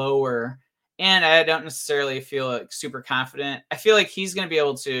be lower, and I don't necessarily feel like super confident. I feel like he's going to be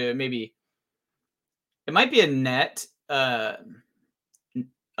able to maybe, it might be a net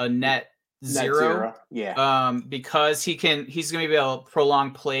net zero, zero. Yeah. because he's going to be able to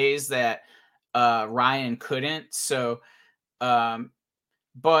prolong plays that Ryan couldn't. So um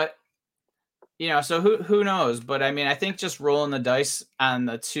but so who knows? But I mean, I think just rolling the dice on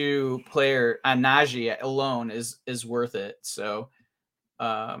the two player on Najee alone is worth it. So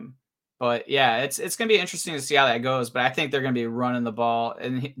but yeah, it's gonna be interesting to see how that goes. But I think they're gonna be running the ball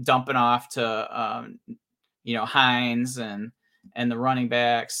and dumping off to Hines and the running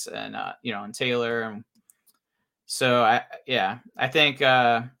backs, and Taylor. And so I think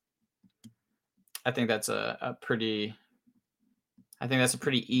that's a pretty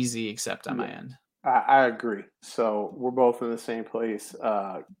easy accept on my Yeah, end. I agree. So we're both in the same place.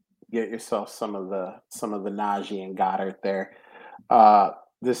 Get yourself some of the Najee and Goddard there.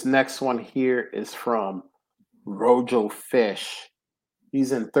 This next one here is from Rojo Fish.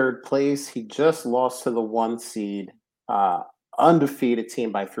 He's in third place. He just lost to the 1 seed, uh, undefeated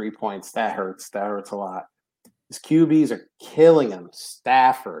team by 3 points. That hurts. That hurts a lot. His QBs are killing him.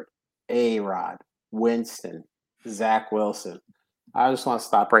 Stafford, A Rod, Winston, Zach Wilson. I just want to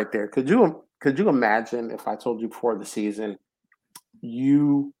stop right there. Could you imagine if I told you before the season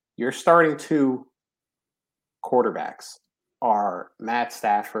you're starting two quarterbacks are Matt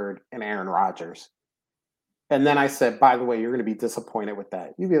Stafford and Aaron Rodgers? And then I said, by the way, you're going to be disappointed with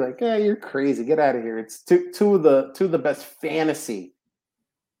that. You'd be like, yeah, you're crazy. Get out of here. It's two of the best fantasy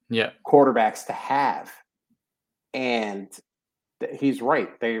Yeah. quarterbacks to have. And he's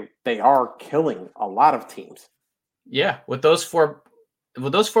right. They are killing a lot of teams. Yeah, with those four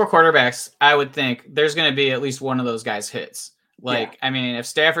quarterbacks, I would think there's going to be at least one of those guys hits. Like, I mean, if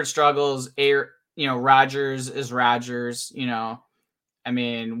Stafford struggles, Rodgers is Rodgers. I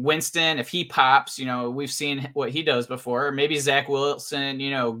mean, Winston, if he pops, we've seen what he does before. Maybe Zach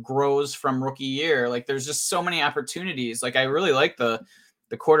Wilson, grows from rookie year. Like, there's just so many opportunities. Like, I really like the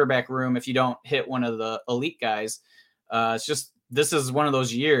quarterback room if you don't hit one of the elite guys. It's just, this is one of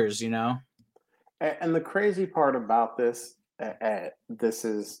those years. And the crazy part about this, this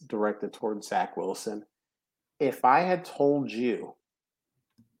is directed towards Zach Wilson. If I had told you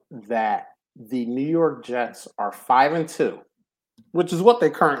that the New York Jets are 5-2, which is what they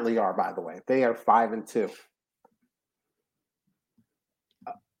currently are, by the way, they are 5-2.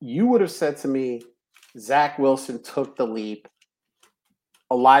 You would have said to me, Zach Wilson took the leap.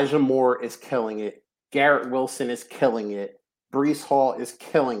 Elijah Moore is killing it. Garrett Wilson is killing it. Breece Hall is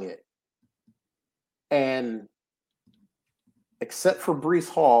killing it. And except for Breece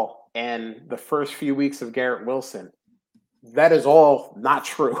Hall and the first few weeks of Garrett Wilson, that is all not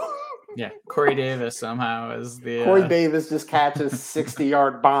true. Yeah, Corey Davis somehow is the... Corey Davis just catches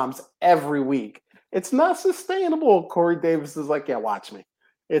 60-yard bombs every week. It's not sustainable. Corey Davis is like, yeah, watch me.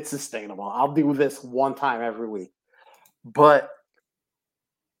 It's sustainable. I'll do this one time every week. But,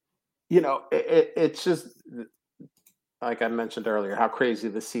 it's just, like I mentioned earlier, how crazy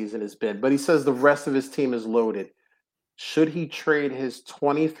the season has been. But he says the rest of his team is loaded. Should he trade his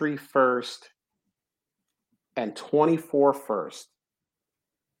 23 first and 24 first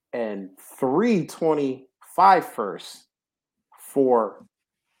and 325 first for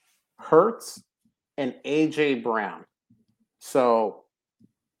Hurts and AJ Brown? So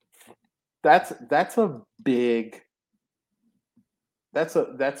that's a big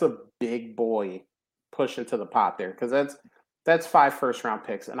boy push into the pot there, because that's 5 first-round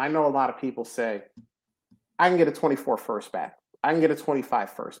picks. And I know a lot of people say, I can get a 24 first back. I can get a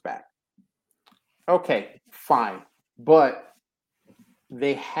 25 first back. Okay, fine. But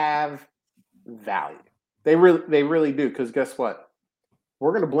they have value. They really do, because guess what?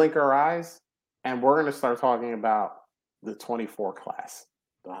 We're going to blink our eyes, and we're going to start talking about the 24 class.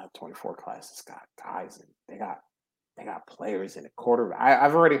 The 24 class has got guys, and they got players in it.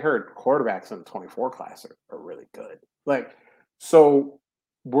 I've already heard quarterbacks in the 24 class are really good. Like, so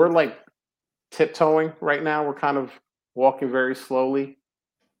we're like tiptoeing right now. We're kind of walking very slowly.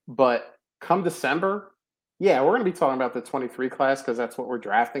 But come December, yeah, we're going to be talking about the 23 class because that's what we're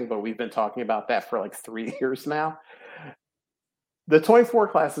drafting. But we've been talking about that for like 3 years now. The 24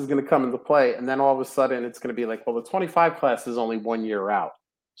 class is going to come into play. And then all of a sudden it's going to be like, well, the 25 class is only 1 year out.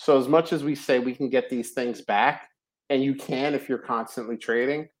 So as much as we say we can get these things back, and you can if you're constantly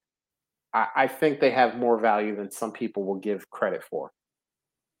trading, I think they have more value than some people will give credit for.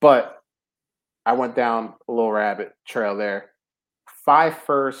 But I went down a little rabbit trail there. 5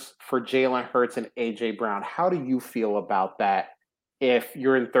 firsts for Jalen Hurts and AJ Brown. How do you feel about that? If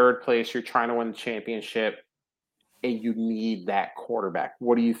you're in third place, you're trying to win the championship, and you need that quarterback,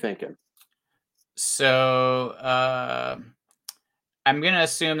 what are you thinking? So I'm going to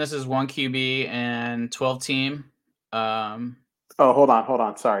assume this is 1 QB and 12 team. Hold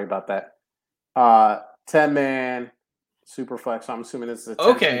on. Sorry about that. 10-man super flex. I'm assuming this is a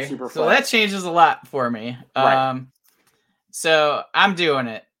 10-man super flex. So that changes a lot for me. Right. So I'm doing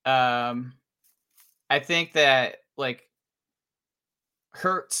it. I think that like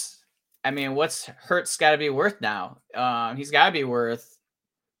Hurts, I mean, what's Hurts got to be worth now? He's got to be worth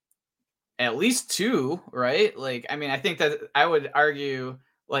at least 2, right? Like, I mean, I think that I would argue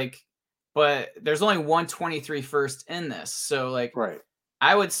like, but there's only 123 first in this. So like, right.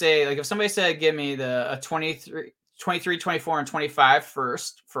 I would say like if somebody said, give me a 23, 24 and 25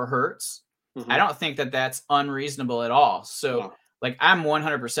 first for Hurts, I don't think that that's unreasonable at all. So like, I'm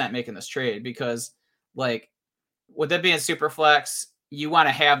 100% making this trade because like with it being super flex, you want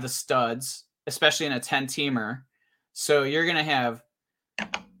to have the studs, especially in a 10 teamer. So you're going to have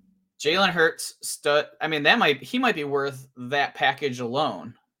Jalen Hurts stud. I mean, he might be worth that package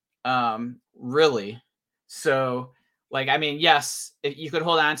alone. Really. So like, I mean, yes, if you could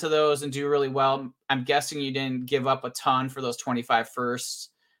hold on to those and do really well. I'm guessing you didn't give up a ton for those 25 firsts.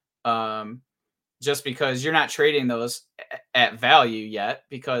 Just because you're not trading those at value yet,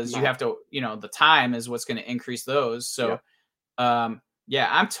 because you have to, the time is what's going to increase those. So, yeah,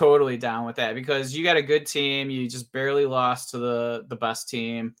 I'm totally down with that because you got a good team. You just barely lost to the best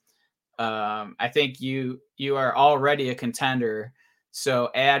team. I think you are already a contender.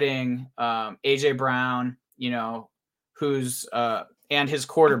 So adding AJ Brown, who's and his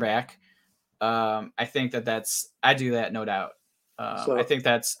quarterback, I think I do that, no doubt. I So think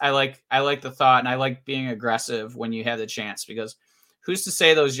I like the thought, and I like being aggressive when you have the chance, because who's to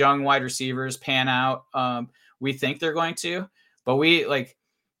say those young wide receivers pan out? We think they're going to, but we like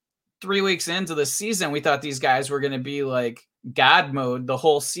 3 weeks into the season, we thought these guys were going to be like God mode the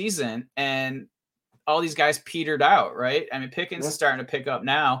whole season, and all these guys petered out, right? I mean, Pickens yeah. is starting to pick up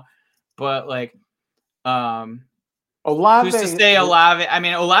now, but like, um, who's to Olave, say Olave? I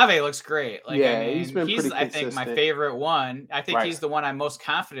mean, Olave looks great. Like, I yeah, he's mean, been he's pretty I think my consistent. favorite one. I think Right. he's the one I'm most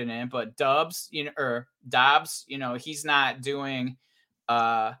confident in. But Dubs, or Dobbs, he's not doing.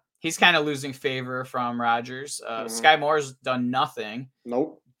 He's kind of losing favor from Rodgers. Hmm. Sky Moore's done nothing.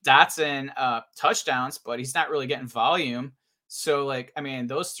 Nope. Dotson touchdowns, but he's not really getting volume. So, like, I mean,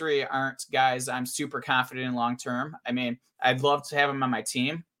 those three aren't guys I'm super confident in long term. I mean, I'd love to have them on my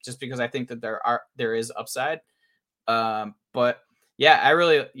team just because I think that there is upside. But yeah, I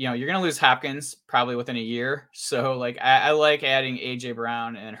really, you're gonna lose Hopkins probably within a year. So like, I like adding AJ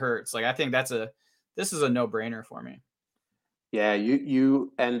Brown and Hurts. Like, I think this is a no brainer for me. Yeah,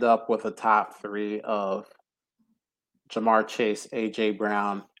 you end up with a top three of Jamar Chase, AJ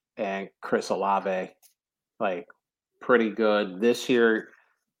Brown, and Chris Olave. Like pretty good. This year,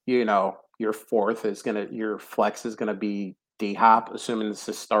 your flex is gonna be D Hop, assuming this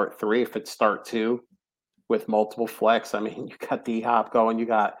is start three. If it's start two with multiple flex, I mean you got D Hop going, you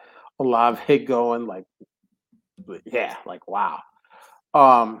got Olave going, like yeah, like wow.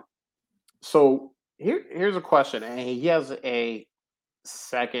 Um so here's a question, and he has a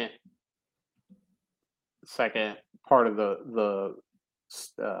second second part of the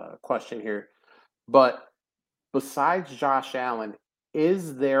question here. But besides Josh Allen,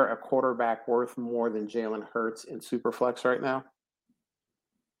 is there a quarterback worth more than Jalen Hurts in Superflex right now?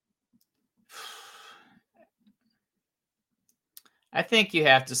 I think you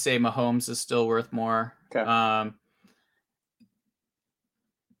have to say Mahomes is still worth more. Okay.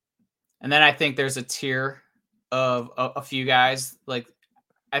 And then I think there's a tier of a few guys. Like,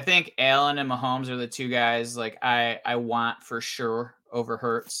 I think Allen and Mahomes are the two guys like I want for sure over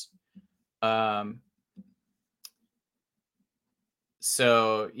Hurts. Um,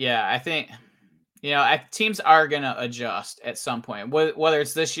 so yeah, I think teams are gonna adjust at some point, whether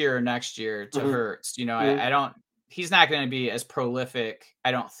it's this year or next year to Hmm. Hurts. Hmm. I don't. He's not going to be as prolific,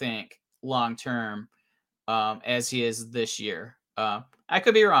 I don't think, long term, as he is this year. I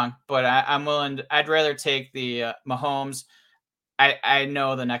could be wrong, but I'm willing. I'd rather take the Mahomes. I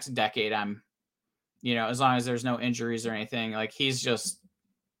know the next decade as long as there's no injuries or anything, like he's just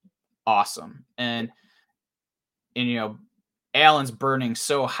awesome. And Allen's burning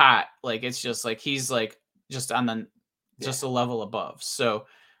so hot, like it's just like he's like just on Yeah. just a level above. So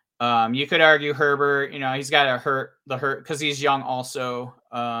you could argue Herbert, he's got to hurt because he's young also.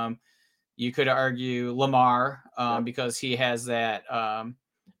 You could argue Lamar Yep. because he has that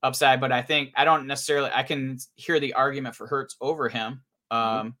upside, but I don't necessarily, I can hear the argument for Hurts over him.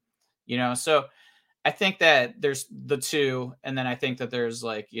 Hmm. So I think that there's the two, and then I think that there's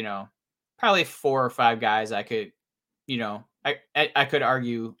like, probably 4 or 5 guys I could, I could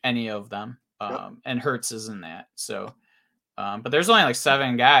argue any of them. Yep. And Hurts is in that. So, but there's only like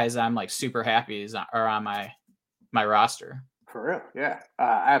 7 guys I'm like super happy are on my roster. For real. Yeah.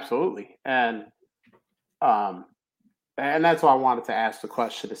 Absolutely. Um, and that's why I wanted to ask the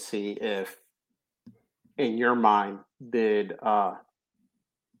question to see if, in your mind, because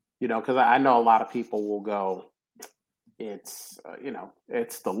I know a lot of people will go, it's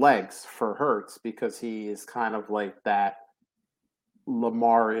the legs for Hurts because he is kind of like that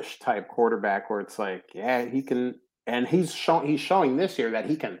Lamar-ish type quarterback where it's like, yeah, he can, and he's showing this year that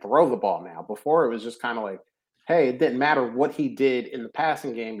he can throw the ball now. Before it was just kind of like, hey, it didn't matter what he did in the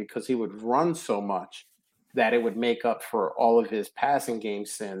passing game because he would run so much that it would make up for all of his passing game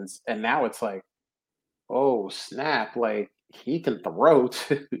sins. And now it's like, oh snap, like he can throw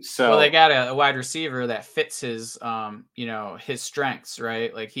too. Well, they So got a wide receiver that fits his strengths,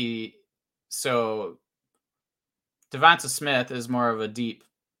 right? So Devonta Smith is more of a deep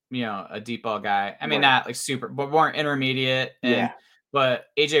ball guy. I mean, right, not like super, but more intermediate. yeah, But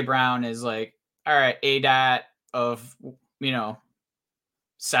AJ Brown is like, all right, a dot of, you know,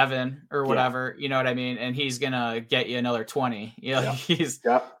 7 or yeah, whatever, you know what I mean? And he's gonna get you another 20. yep, He's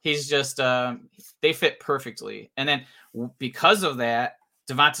yep, he's just they fit perfectly. And then because of that,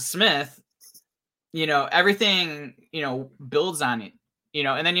 Devonta Smith, everything, builds on it,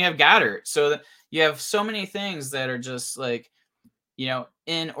 and then you have Goddard. So you have so many things that are just like,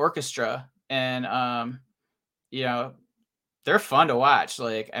 in orchestra, and they're fun to watch.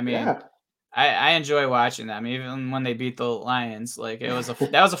 Like, I mean, yeah. I enjoy watching them, even when they beat the Lions. Like, that was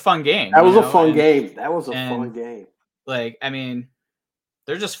a fun game, That was a fun game. That was a fun and game. Like, I mean,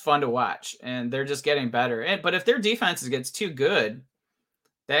 they're just fun to watch, and they're just getting better. But if their defense gets too good,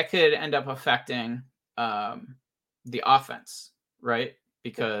 that could end up affecting the offense, right?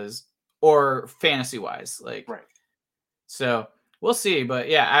 Because or fantasy wise, like Right. so we'll see. But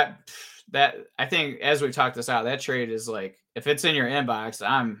yeah, I think as we talked this out, that trade is like if it's in your inbox,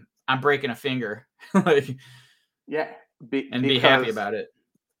 I'm breaking a finger, like Yeah. and be happy Because about it.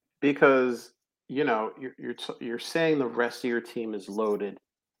 you're saying the rest of your team is loaded.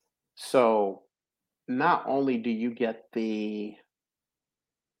 So not only do you get the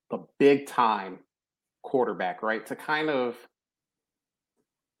big time quarterback, right, to kind of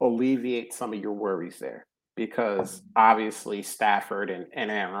alleviate some of your worries there, because obviously Stafford and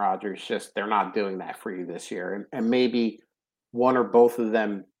Aaron Rodgers just they're not doing that for you this year, and maybe one or both of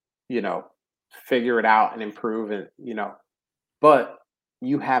them, you know, figure it out and improve, and but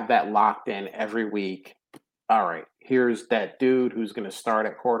you have that locked in every week. All right, here's that dude who's going to start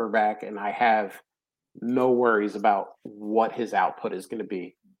at quarterback, and I have no worries about what his output is going to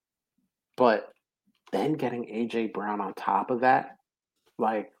be. But then getting AJ Brown on top of that,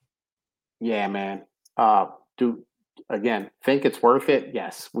 like, yeah, man. Do again think it's worth it?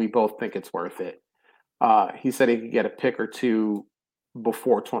 Yes, we both think it's worth it. He said he could get a pick or two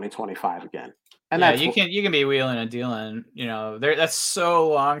before 2025 again, and Yeah, that's you can be wheeling and dealing. There that's so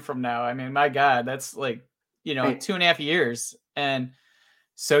long from now. I mean, my God, that's like 2.5 years, and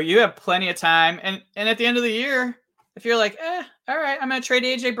so you have plenty of time. And at the end of the year, if you're like, all right, I'm gonna trade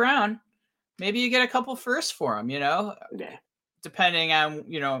AJ Brown, maybe you get a couple firsts for him. yeah, Depending on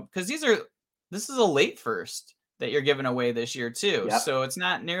because this is a late first that you're giving away this year too, yep, so it's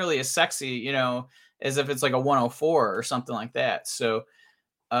not nearly as sexy, as if it's like a 104 or something like that. So,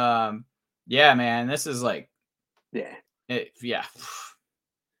 yeah, man, this is like, yeah, yeah,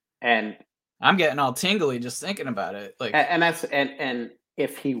 and I'm getting all tingly just thinking about it. Like, that's and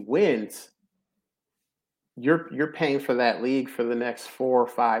if he wins, you're paying for that league for the next 4,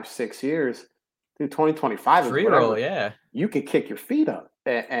 5, 6 years through 2025 is free roll, whatever. yeah. You can kick your feet up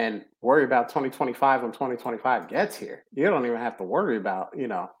and worry about 2025 when 2025 gets here. You don't even have to worry about,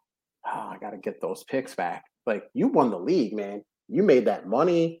 I got to get those picks back. Like you won the league, man. You made that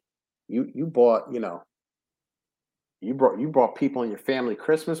money. You bought, you brought people in your family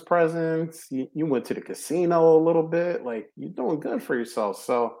Christmas presents. You went to the casino a little bit. Like you're doing good for yourself.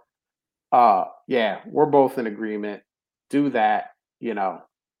 So yeah, we're both in agreement. Do that,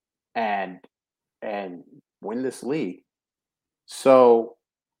 and and win this league. So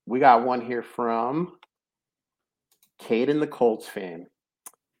we got one here from Caden the Colts fan.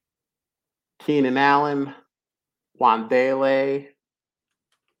 Keenan Allen, Wandale,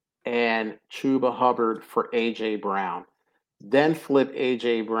 and Chuba Hubbard for AJ Brown. Then flip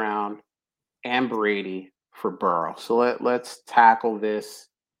AJ Brown and Brady for Burrow. So let's tackle this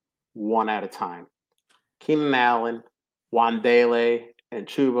one at a time. Keenan Allen, Wandale, and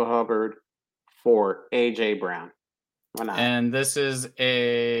Chuba Hubbard for AJ Brown. Why not? And this is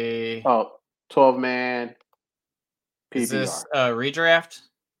a Oh, 12-man is PPR. this a redraft?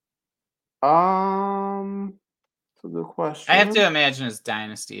 It's a good I have to question. imagine it's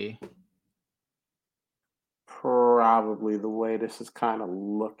dynasty. Probably the way this is kind of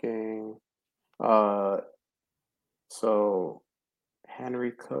looking. Uh, so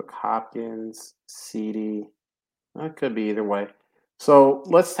Henry Cook, Hopkins, CD. That could be either way. So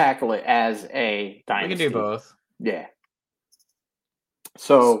let's tackle it as a We can do dynasty. both. Yeah.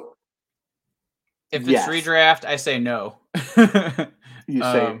 So If it's yes, redraft, I say no. you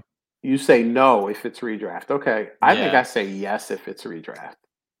say um, you say no if it's redraft. Okay, I think yeah. I say yes if it's redraft.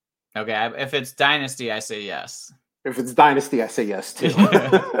 Okay. If it's dynasty, I say yes. If it's dynasty, I say yes too.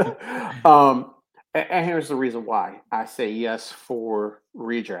 Yeah. And here's the reason why I say yes for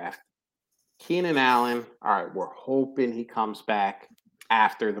redraft. Keenan Allen, all right, we're hoping he comes back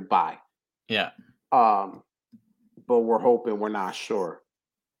after the bye. Yeah. But we're hoping, we're not sure.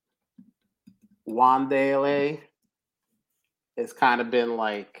 Wandale has kind of been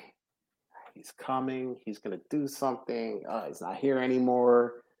like, he's coming, he's going to do something. He's not here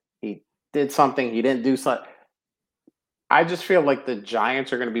anymore. He did something, he didn't do something. I just feel like the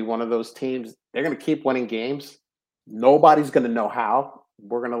Giants are going to be one of those teams. They're going to keep winning games. Nobody's going to know how.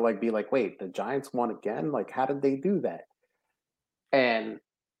 We're going to be like, wait, the Giants won again? Like, how did they do that? And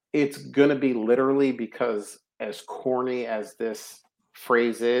it's going to be literally because, as corny as this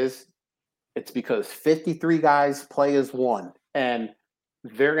phrase is, it's because 53 guys play as one, and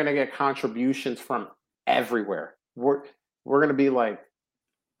they're going to get contributions from everywhere. We're going to be like,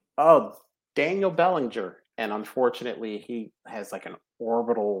 oh, Daniel Bellinger. And unfortunately, he has like an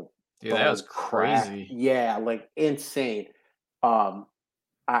orbital Dude, that was Bo crap. crazy. Yeah, like insane. Um,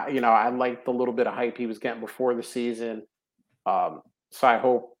 I liked the little bit of hype he was getting before the season. Um, so I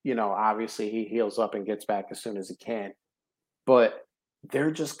hope, obviously he heals up and gets back as soon as he can. But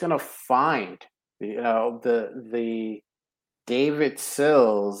they're just gonna find, the David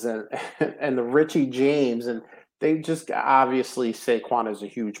Sills and and the Richie James, and they just obviously Saquon is a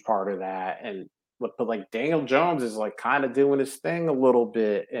huge part of that. And but like Daniel Jones is like kind of doing his thing a little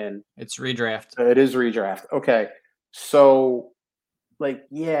bit, and It's redraft. it is redraft. Okay, so like,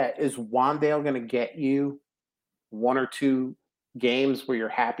 yeah, is Wandale gonna get you one or two games where you're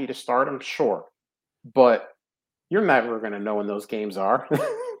happy to start him? Sure, but you're never gonna know when those games are.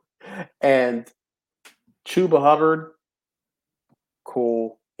 And Chuba Hubbard,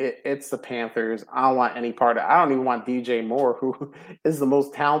 cool. It's the Panthers. I don't want any part of. I don't even want DJ Moore, who is the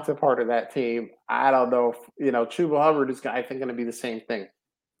most talented part of that team. I don't know if Chuba Hubbard is. I think going to be the same thing.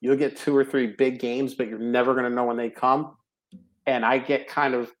 You'll get two or three big games, but you're never going to know when they come. And I get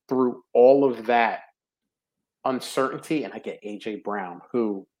kind of through all of that uncertainty, and I get AJ Brown,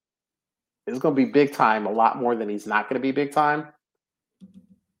 who is going to be big time a lot more than he's not going to be big time.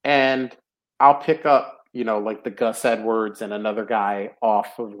 And I'll pick up, like the Gus Edwards and another guy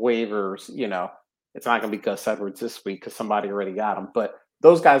off of waivers. It's not going to be Gus Edwards this week because somebody already got him, but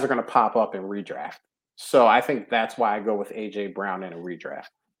those guys are going to pop up in redraft. So I think that's why I go with AJ Brown in a redraft.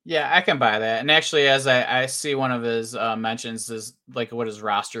 Yeah, I can buy that. And actually, as I see one of his mentions is like what his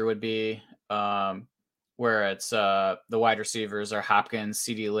roster would be, where it's the wide receivers are Hopkins,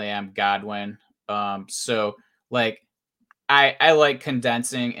 CeeDee Lamb, Godwin. So like I like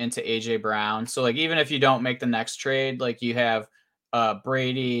condensing into AJ Brown. So like even if you don't make the next trade, like you have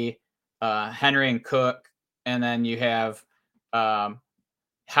Brady, Henry and Cook, and then you have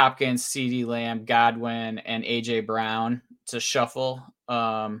Hopkins, CeeDee Lamb, Godwin, and AJ Brown to shuffle.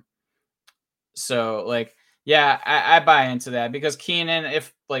 So like, yeah, I buy into that because Keenan,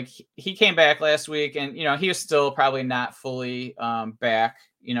 if like he came back last week and he was still probably not fully back,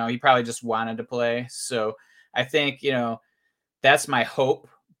 he probably just wanted to play. So I think, that's my hope.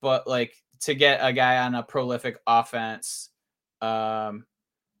 But like to get a guy on a prolific offense, I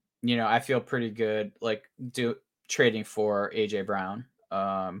feel pretty good like trading for AJ Brown.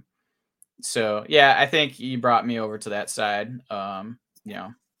 So yeah, I think you brought me over to that side.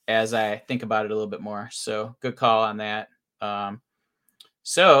 As I think about it a little bit more. So good call on that.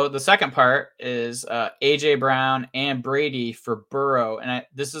 So the second part is AJ Brown and Brady for Burrow, and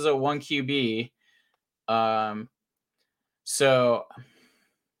this is a 1 QB. So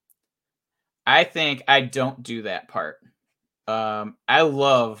I think I don't do that part. I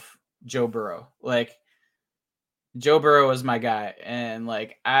love Joe Burrow. Like Joe Burrow was my guy, and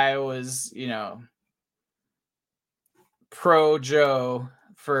like I was, pro Joe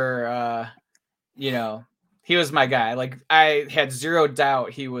for he was my guy. Like I had zero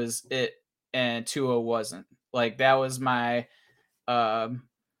doubt he was it and Tua wasn't. Like that was my whatever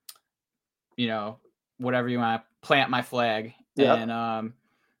you want to plant my flag. Yep.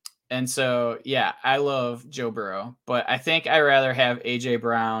 And so yeah, I love Joe Burrow, but I think I rather have AJ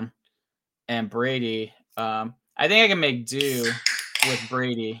Brown and Brady. I think I can make do with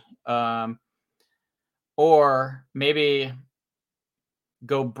Brady. Or maybe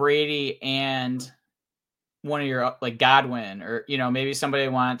go Brady and one of your like Godwin, or maybe somebody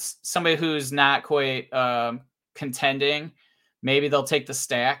wants somebody who's not quite contending. Maybe they'll take the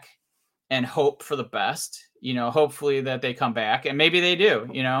stack and hope for the best. Hopefully that they come back, and maybe they do.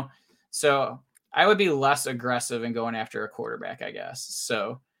 So I would be less aggressive in going after a quarterback, I guess.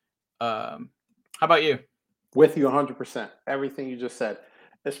 So, how about you? With you 100%. Everything you just said,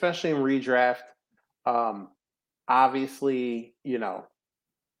 especially in redraft. Obviously,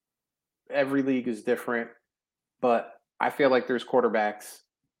 every league is different, but I feel like there's quarterbacks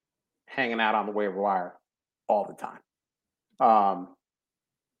hanging out on the waiver wire all the time.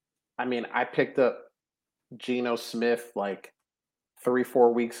 I mean, I picked up Geno Smith like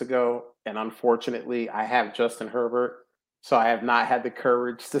 3-4 weeks ago, and unfortunately, I have Justin Herbert, so I have not had the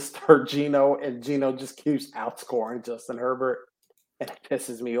courage to start Geno, and Geno just keeps outscoring Justin Herbert, and it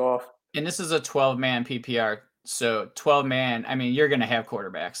pisses me off. And this is a 12-man PPR. So 12-man, I mean, you're going to have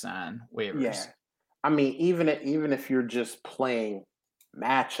quarterbacks on waivers. Yeah. I mean, even if you're just playing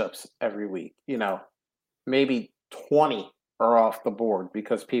matchups every week, maybe 20 are off the board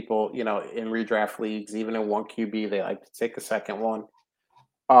because people, in redraft leagues, even in 1 QB, they like to take a second one.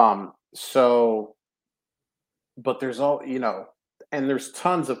 So, but there's all, and there's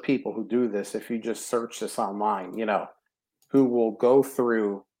tons of people who do this. If you just search this online, who will go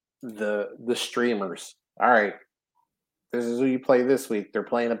through the streamers. All right, This is who you play this week. They're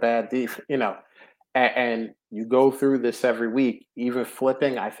playing a bad defense, and you go through this every week. Even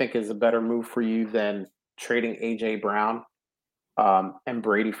flipping, I think, is a better move for you than trading AJ Brown and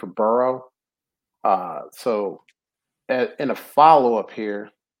Brady for Burrow. So, in a follow up here,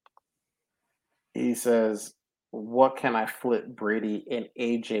 he says, "What can I flip Brady and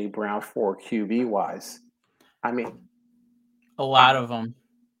AJ Brown for QB wise?" I mean, A lot of them.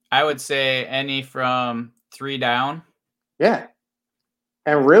 I would say any from 3 down. yeah,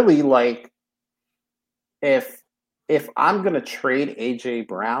 and really, like, if I'm gonna trade AJ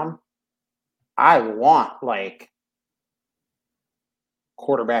Brown, I want like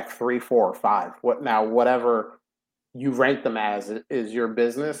quarterback 3, 4, or 5. Whatever you rank them as is your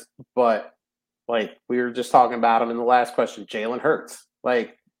business. But like we were just talking about him in the last question, Jalen Hurts.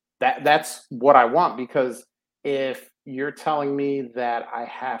 Like that's what I want, because if you're telling me that I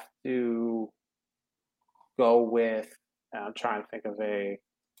have to go with, I'm trying to think of a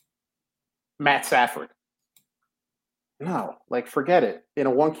Matt Stafford. No, like forget it. In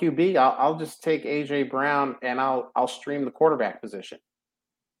a one QB, I'll just take AJ Brown and I'll stream the quarterback position.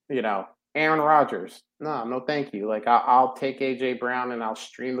 Aaron Rodgers. No, thank you. Like I'll take AJ Brown and I'll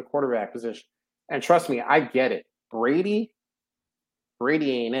stream the quarterback position. And trust me, I get it. Brady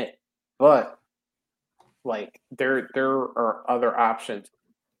ain't it. But like there are other options.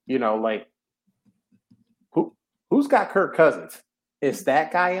 Like who's got Kirk Cousins? Is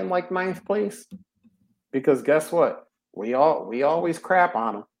that guy in like ninth place? Because guess what? We always crap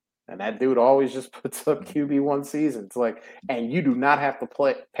on him. And that dude always just puts up QB1 seasons. Like, and you do not have to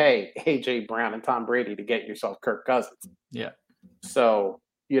pay AJ Brown and Tom Brady to get yourself Kirk Cousins. Yeah. So,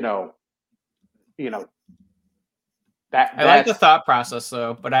 that I like the thought process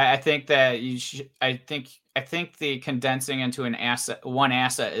though, but I think that you should. I think the condensing into one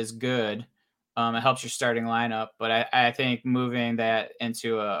asset is good. It helps your starting lineup, but I think moving that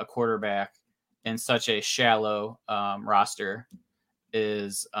into a quarterback in such a shallow roster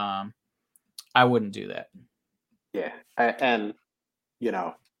is I wouldn't do that. Yeah, and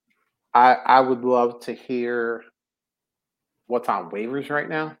I would love to hear what's on waivers right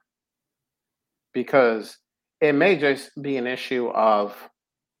now, because it may just be an issue of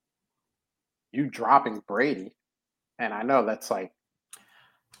you dropping Brady, and I know that's like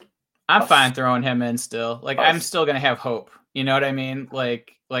I'm fine throwing him in still. Like I'm still gonna have hope. You know what I mean?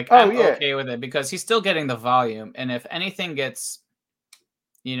 Like I'm okay with it because he's still getting the volume, and if anything gets,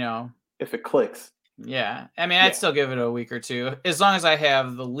 if it clicks. Yeah. I mean, I'd still give it a week or two, as long as I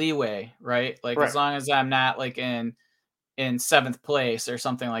have the leeway, right? Like as long as I'm not like in 7th place or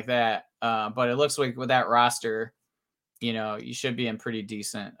something like that. But it looks like with that roster, you should be in pretty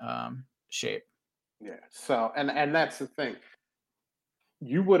decent shape. Yeah. So and that's the thing.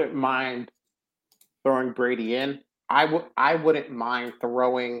 You wouldn't mind throwing Brady in. I wouldn't mind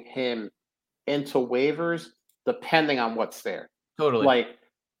throwing him into waivers depending on what's there. Totally. Like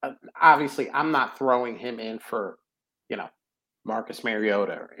obviously I'm not throwing him in for, Marcus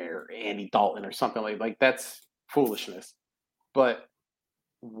Mariota or Andy Dalton or something like that's foolishness. But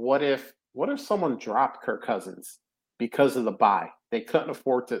what if someone dropped Kirk Cousins because of the bye? They couldn't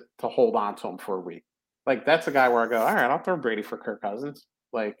afford to hold on to him for a week. Like that's a guy where I go, all right, I'll throw Brady for Kirk Cousins.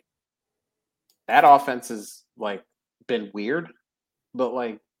 Like that offense has like been weird, but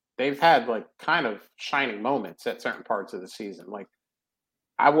like they've had like kind of shining moments at certain parts of the season. Like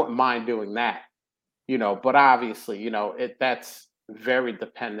I wouldn't mind doing that, but obviously, that's very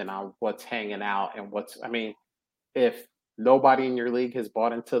dependent on what's hanging out and I mean, if nobody in your league has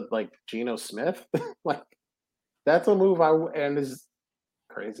bought into like Geno Smith, like that's a move and as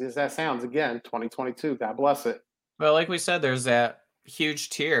crazy as that sounds, again, 2022, God bless it. Well, like we said, there's that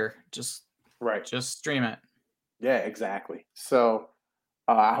huge tier. Just stream it. Yeah, exactly. So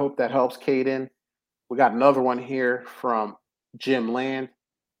I hope that helps, Caden. We got another one here from Jim Land.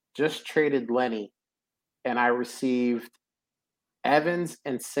 Just traded Lenny, and I received Evans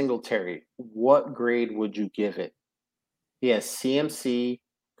and Singletary. What grade would you give it? He has CMC,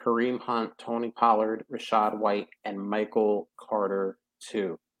 Kareem Hunt, Tony Pollard, Rachaad White, and Michael Carter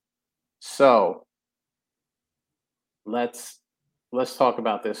too. So let's talk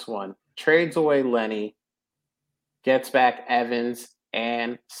about this one. Trades away Lenny, gets back Evans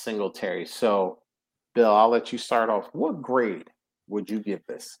and Singletary. So, Bill, I'll let you start off. What grade would you give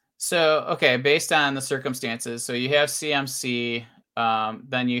this? So, okay, based on the circumstances, so you have CMC,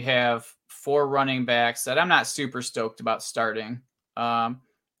 then you have 4 running backs that I'm not super stoked about starting. And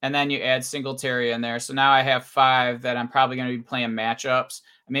then you add Singletary in there. So now I have 5 that I'm probably going to be playing matchups.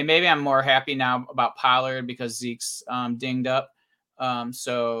 I mean, maybe I'm more happy now about Pollard because Zeke's dinged up.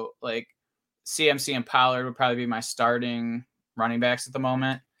 So like CMC and Pollard would probably be my starting running backs at the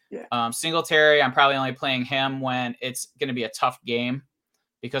moment. Yeah. Singletary, I'm probably only playing him when it's going to be a tough game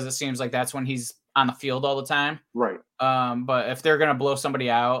because it seems like that's when he's on the field all the time. Right. But if they're going to blow somebody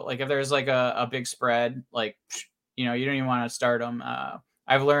out, like if there's like a big spread, like, you don't even want to start them.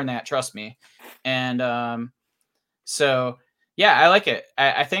 I've learned that, trust me. And so, yeah, I like it.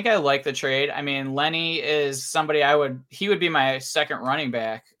 I think I like the trade. I mean, Lenny is somebody he would be my second running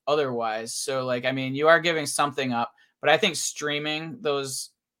back otherwise. So, like, I mean, you are giving something up, but I think streaming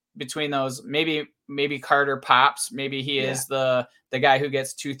between those, maybe Carter pops. Maybe he is the guy who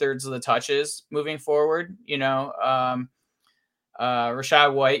gets 2/3 of the touches moving forward. Rachaad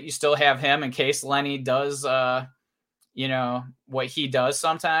White, you still have him in case Lenny does, what he does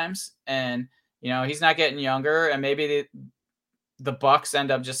sometimes. And, he's not getting younger, and maybe the Bucs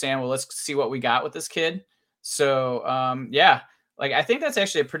end up just saying, well, let's see what we got with this kid. So, like, I think that's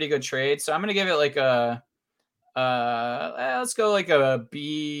actually a pretty good trade. So I'm going to give it like let's go like a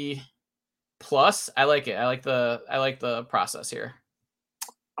B plus. I like it. I like the process here.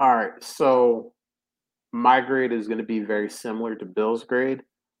 All right. So my grade is going to be very similar to Bill's grade.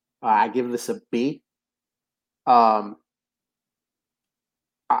 I give this a B. I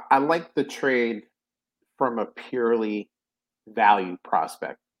like the trade from a purely value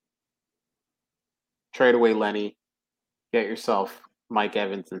prospect. Trade away Lenny, get yourself Mike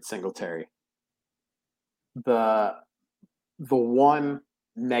Evans and Singletary. The one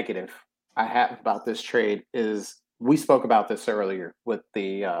negative I have about this trade is we spoke about this earlier with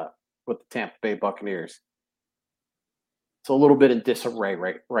the Tampa Bay Buccaneers. It's a little bit in disarray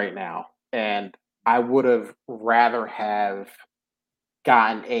right now, and I would have rather have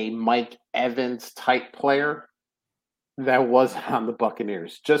gotten a Mike Evans type player that wasn't on the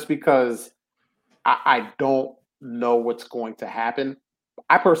Buccaneers, just because I don't know what's going to happen.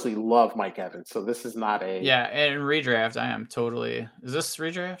 I personally love Mike Evans, so this is not a and redraft. I am totally. Is this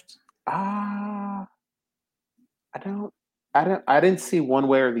redraft? I didn't see one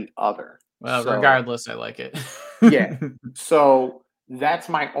way or the other. Well, regardless, I like it. Yeah. So that's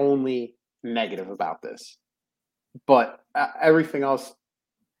my only negative about this. But everything else,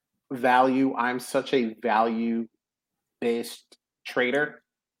 value. I'm such a value-based trader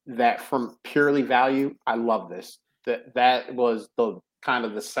that from purely value, I love this. That was the kind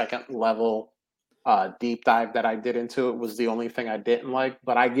of the second level deep dive that I did into it. Was the only thing I didn't like,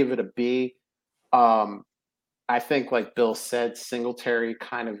 but I give it a B. I think, like Bill said, Singletary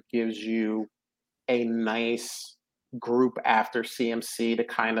kind of gives you a nice group after CMC to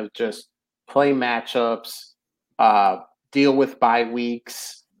kind of just play matchups, deal with bye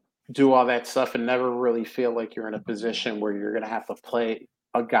weeks, do all that stuff, and never really feel like you're in a position where you're going to have to play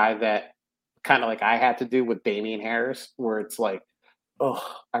a guy that kind of like I had to do with Damian Harris, where it's like, oh,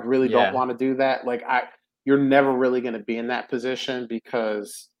 I really don't want to do that. Like you're never really going to be in that position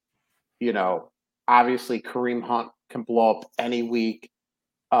because, obviously Kareem Hunt can blow up any week.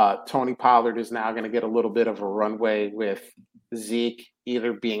 Tony Pollard is now going to get a little bit of a runway with Zeke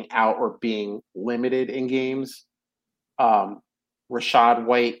either being out or being limited in games. Rachaad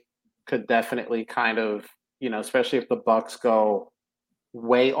White could definitely kind of, especially if the Bucs go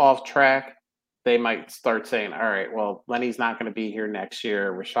way off track, they might start saying, all right, well, Lenny's not going to be here next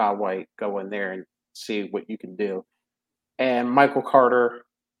year. Rachaad White, go in there and see what you can do. And Michael Carter,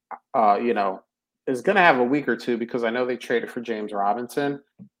 is going to have a week or two because I know they traded for James Robinson,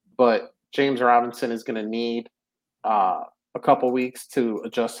 but James Robinson is going to need a couple weeks to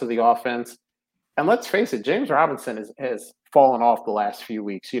adjust to the offense. And let's face it, James Robinson has fallen off the last few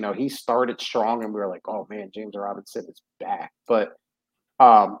weeks. He started strong and we were like, oh man, James Robinson is back. But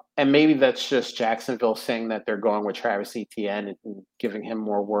and maybe that's just Jacksonville saying that they're going with Travis Etienne and giving him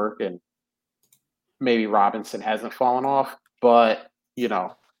more work, and maybe Robinson hasn't fallen off. But,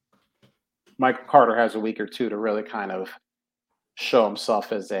 Michael Carter has a week or two to really kind of show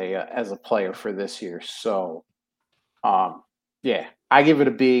himself as a player for this year. So, I give it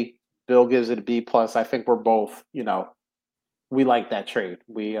a B. Bill gives it a B plus. I think we're both, we like that trade.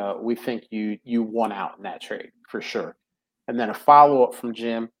 We think you won out in that trade for sure. And then a follow up from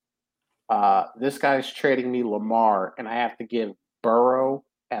Jim. This guy's trading me Lamar, and I have to give Burrow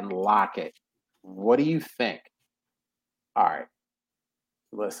and Lockett. What do you think? All right,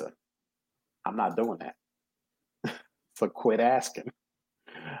 listen. I'm not doing that. So quit asking.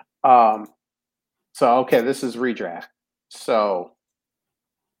 Okay, this is redraft. So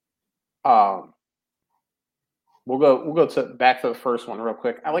we'll go back to the first one real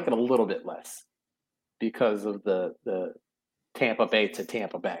quick. I like it a little bit less because of the Tampa Bay to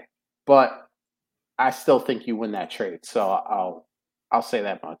Tampa Bay. But I still think you win that trade. So I'll say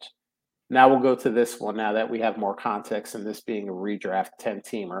that much. Now we'll go to this one now that we have more context and this being a redraft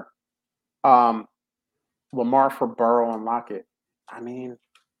 10-teamer. Lamar for Burrow and Lockett. I mean,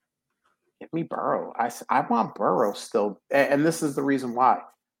 give me Burrow. I want Burrow still. And this is the reason why.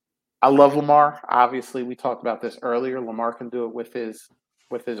 I love Lamar. Obviously, we talked about this earlier. Lamar can do it with his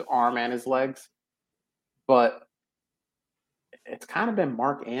arm and his legs. But it's kind of been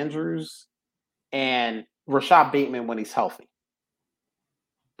Mark Andrews and Rashad Bateman when he's healthy.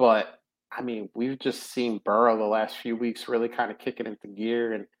 But I mean, we've just seen Burrow the last few weeks really kind of kick it into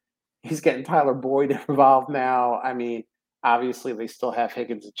gear, and he's getting Tyler Boyd involved now. I mean, obviously they still have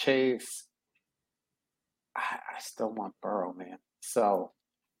Higgins and Chase. I still want Burrow, man. So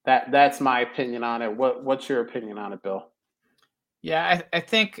that's my opinion on it. What's your opinion on it, Bill? Yeah, I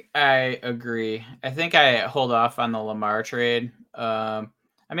think I agree. I think I hold off on the Lamar trade. I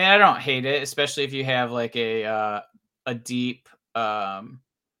mean, I don't hate it, especially if you have like a deep, wide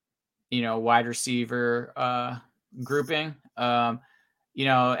receiver grouping.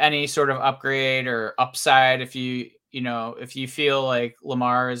 Any sort of upgrade or upside, if you feel like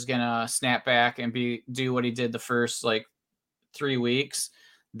Lamar is gonna snap back and do what he did the first like 3 weeks,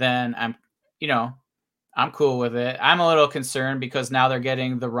 then I'm cool with it. I'm a little concerned because now they're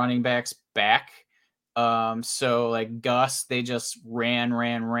getting the running backs back. So like Gus, they just ran.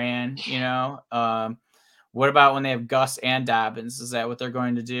 What about when they have Gus and Dobbins? Is that what they're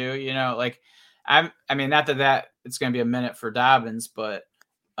going to do? I mean, not that it's going to be a minute for Dobbins, but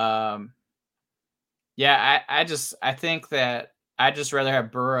yeah, I think that I'd just rather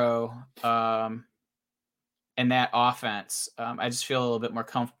have Burrow in that offense. I just feel a little bit more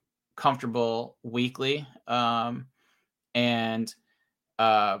comfortable weekly. And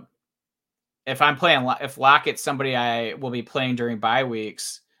if Lockett's somebody I will be playing during bye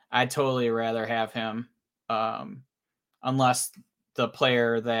weeks, I'd totally rather have him, unless the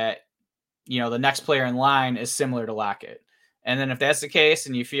player that, the next player in line is similar to Lockett. And then if that's the case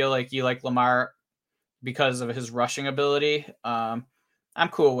and you feel like you like Lamar because of his rushing ability, I'm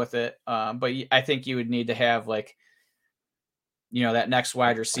cool with it. But I think you would need to have like, that next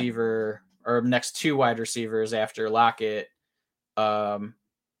wide receiver or next two wide receivers after Lockett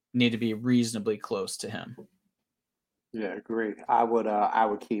need to be reasonably close to him. Yeah, agree. I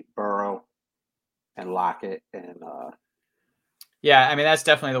would keep Burrow and Lockett and yeah, I mean that's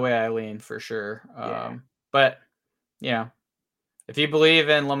definitely the way I lean for sure. Yeah. But if you believe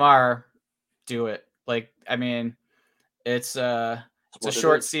in Lamar, do it. Like, I mean, it's a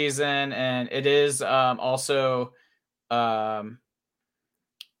short season, and it is also it's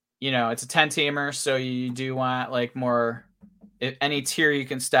a 10-teamer, so you do want like more. If any tier you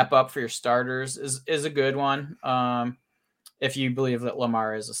can step up for your starters is a good one. If you believe that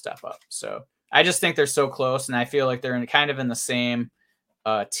Lamar is a step up, so I just think they're so close, and I feel like they're kind of in the same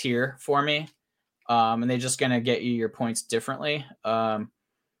tier for me, and they're just gonna get you your points differently.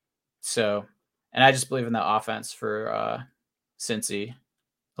 So, and I just believe in the offense for Cincy a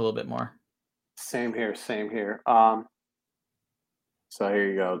little bit more. Same here. So here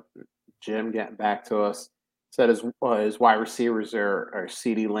you go. Jim getting back to us. Said his wide receivers are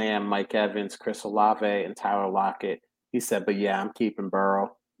CeeDee Lamb, Mike Evans, Chris Olave, and Tyler Lockett. He said, but yeah, I'm keeping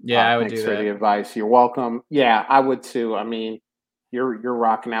Burrow. Yeah, I would do thanks that. for the advice. You're welcome. Yeah, I would too. I mean, you're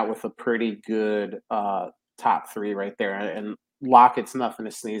rocking out with a pretty good top three right there. And Lockett's nothing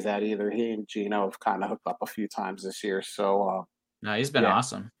to sneeze at either. He and Gino have kind of hooked up a few times this year. So no, he's been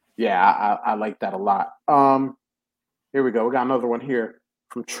awesome. Yeah, I like that a lot. Here we go. We got another one here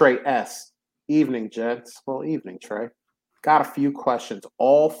from Trey S. Evening, gents. Well, evening, Trey. Got a few questions,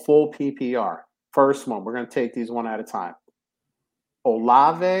 all full PPR. First one, we're going to take these one at a time.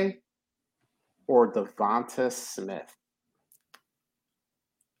 Olave or Devonta Smith?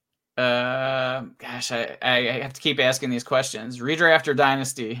 Gosh, I have to keep asking these questions. Redraft or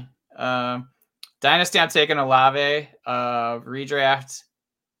Dynasty? Dynasty, I'm taking Olave. Redraft.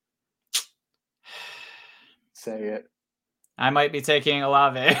 Say it. I might be taking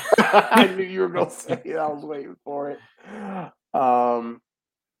Olave. I knew you were going to say it. I was waiting for it. My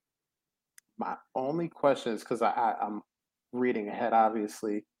only question is because I'm reading ahead,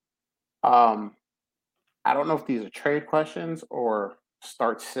 obviously. I don't know if these are trade questions or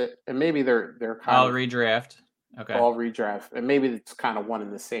start sit, and maybe they're kind all of redraft. Okay. All redraft, and maybe it's kind of one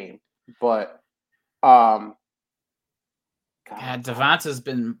and the same. But God, Devonta's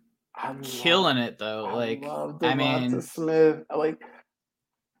been killing it though. I mean, Smith.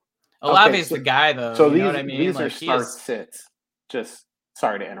 Olave's the guy though. So you know what I mean? These are start sits. Just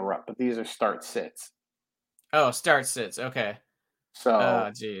sorry to interrupt, but these are start sits. Oh, start sits. Okay. So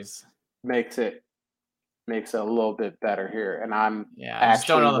oh, geez, makes it makes it a little bit better here. And I'm Yeah, I just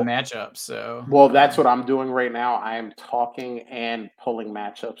don't actually, know the matchup, so well, that's what I'm doing right now. I am talking and pulling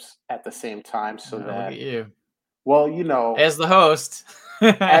matchups at the same time so look that, at you well, as the host.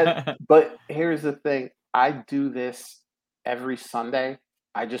 as, but here's the thing. I do this every Sunday.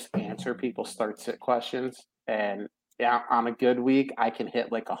 I just answer people's start sit questions. And yeah, on a good week, I can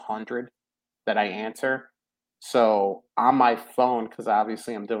hit like 100 that I answer. So on my phone, because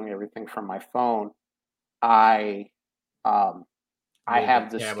obviously I'm doing everything from my phone, I um, I Leave the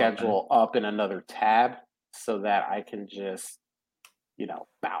have the tab open. schedule up in another tab so that I can just,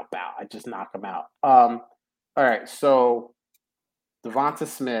 bow, bow. I just knock them out. All right. So Devonta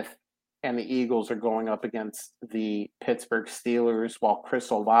Smith and the Eagles are going up against the Pittsburgh Steelers, while Chris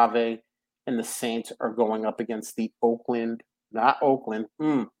Olave and the Saints are going up against the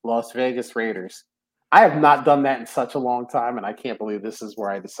Las Vegas Raiders. I have not done that in such a long time, and I can't believe this is where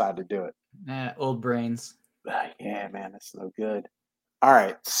I decided to do it. Old brains. Yeah, man, that's no good. All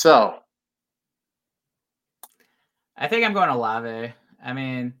right, so I think I'm going Olave. I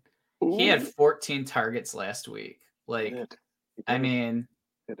mean, he had ooh, 14 targets last week. he Like, did, he I did, mean,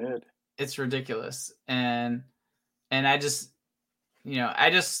 he did. it's ridiculous. And I just, I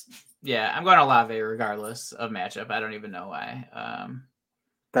just, yeah, I'm going Olave regardless of matchup. I don't even know why.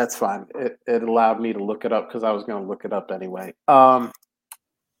 That's fine. It allowed me to look it up because I was going to look it up anyway. God,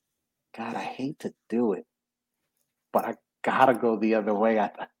 I hate to do it, but I gotta go the other way. I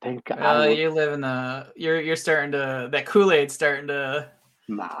think I Well, would. you live in you're starting to, that Kool-Aid starting to,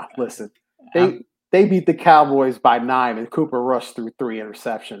 Nah, listen. um, They beat the Cowboys by 9, and Cooper rushed through 3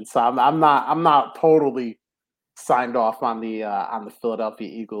 interceptions. So I'm not totally signed off on the Philadelphia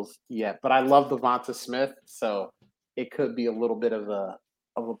Eagles yet. But I love Devonta Smith, so it could be a little bit of a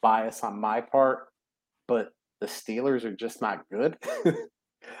bias on my part. But the Steelers are just not good,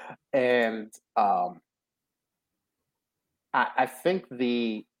 and I, I think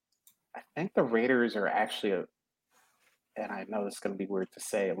the I think the Raiders are actually and I know this is going to be weird to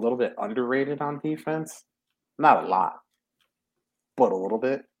say, a little bit underrated on defense. Not a lot, but a little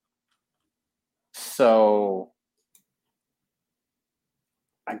bit. So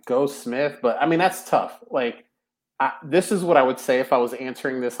I go Smith, but I mean that's tough. Like this is what I would say if I was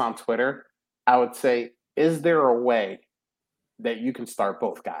answering this on Twitter. I would say, is there a way that you can start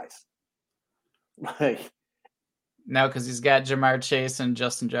both guys? Like, no, because he's got Jamar Chase and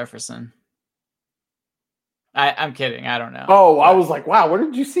Justin Jefferson. I'm kidding. I don't know, oh, I but was like, wow, where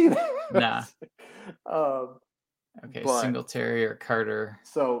did you see nah. that? um, Okay, but Singletary or Carter.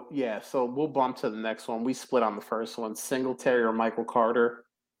 so yeah, so we'll bump to the next one. We split on the first one. Singletary or Michael Carter.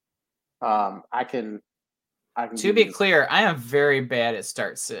 I can To give be you. clear, I am very bad at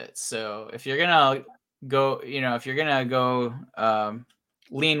start sits. So if you're gonna go, if you're gonna go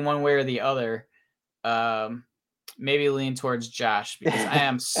lean one way or the other, maybe lean towards Josh because I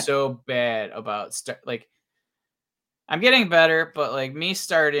am so bad about like I'm getting better, but like me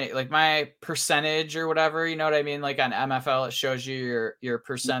starting like my percentage or whatever, you know what I mean? Like on MFL, it shows you your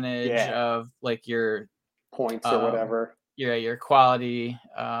percentage Yeah, of like points or um whatever. your quality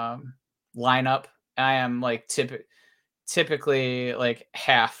lineup. I am like typically like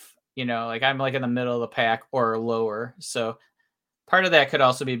half, like I'm like in the middle of the pack or lower. So part of that could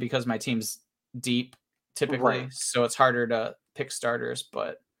also be because my team's deep Right. typically, so it's harder to pick starters,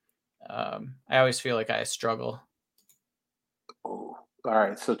 but I always feel like I struggle. Ooh. All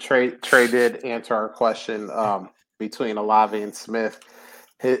right. So Trey did answer our question between Olave and Smith.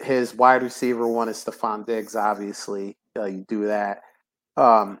 His wide receiver one is Stephon Diggs. Obviously, you do that.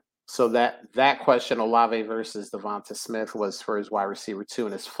 So that question, Olave versus Devonta Smith, was for his wide receiver two,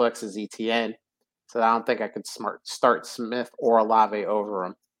 and his flex is ETN. So I don't think I could start Smith or Olave over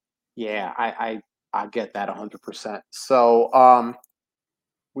him. Yeah, I get that 100%. So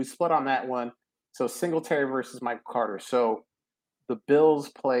we split on that one. So Singletary versus Michael Carter. So the Bills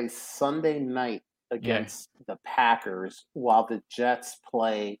play Sunday night Yeah, against the Packers, while the Jets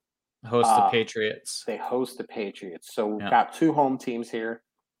play. host the Uh, Patriots. they host the Patriots. So we've Yeah. got two home teams here,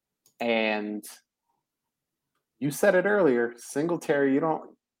 and you said it earlier, Singletary. You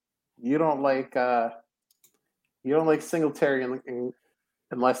don't like you don't like Singletary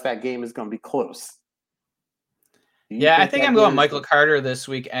unless that game is going to be close. Do you Yeah, I think think that I'm game going is Michael going? Carter this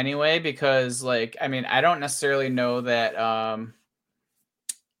week anyway because like I mean, I don't necessarily know that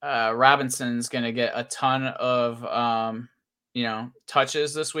Robinson's going to get a ton of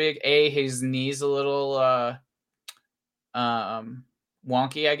touches this week. His knee's a little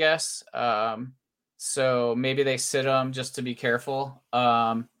wonky, I guess. So maybe they sit him just to be careful.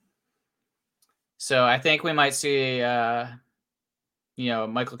 So I think we might see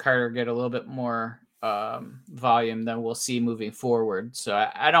Michael Carter get a little bit more volume than we'll see moving forward. So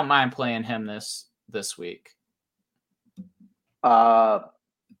I don't mind playing him this week. We're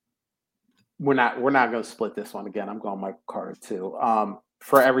not going to split this one again. I'm going Michael Carter too.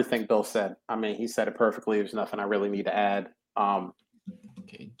 For everything Bill said, I mean, he said it perfectly. There's nothing I really need to add.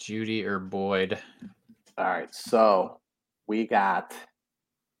 Okay, Jeudy or Boyd. All right, so we got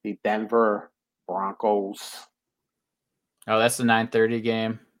the Denver Broncos. Oh, that's the 9:30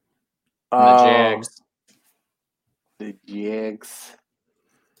 game. The Jags. The Jags.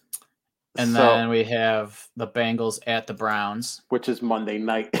 And then we have the Bengals at the Browns, which is Monday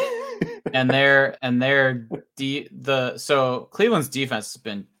night. So Cleveland's defense has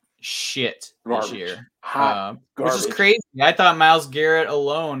been shit this year, which is crazy. I thought Myles Garrett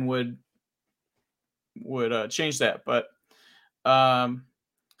alone would change that, but I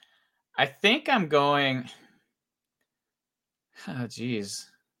think I'm going. Oh, geez.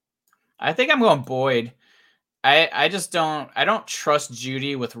 I think I'm going Boyd. I just don't trust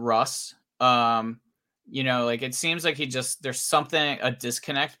Jeudy with Russ. Like it seems like there's something, a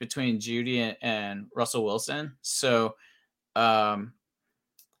disconnect between Jeudy and Russell Wilson. So, I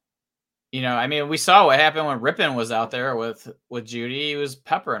mean, we saw what happened when Rippon was out there with Jeudy. He was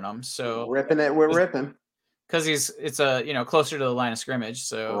peppering them. So ripping it with Rippon. Because it's closer to the line of scrimmage.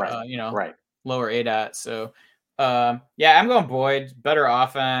 So, right. Lower ADOT. So, yeah, I'm going Boyd. Better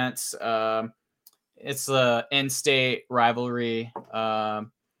offense. It's the in-state rivalry.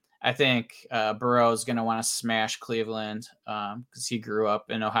 I think Burrow is going to want to smash Cleveland because he grew up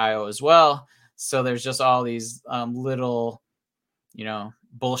in Ohio as well. So there's just all these little,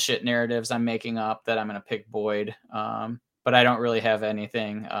 bullshit narratives I'm making up that I'm going to pick Boyd. But I don't really have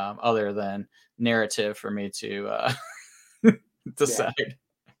anything other than narrative for me to decide.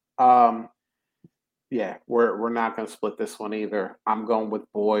 Yeah, we're not going to split this one either. I'm going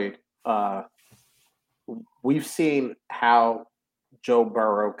with Boyd. We've seen how Joe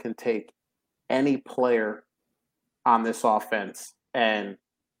Burrow can take any player on this offense and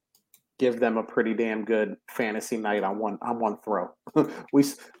give them a pretty damn good fantasy night on one throw. we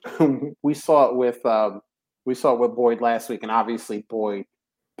saw it with Boyd last week, and obviously Boyd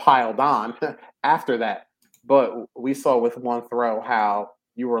piled on after that. But we saw with one throw how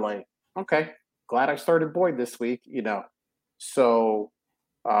you were like, okay, glad I started Boyd this week, So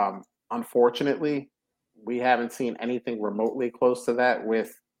unfortunately, we haven't seen anything remotely close to that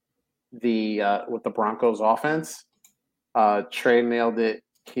with the Broncos offense. Trey nailed it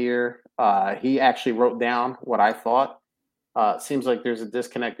here. He actually wrote down what I thought. Seems like there's a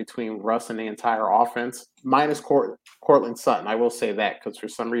disconnect between Russ and the entire offense, minus Courtland Sutton. I will say that because for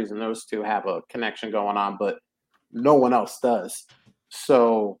some reason those two have a connection going on, but no one else does.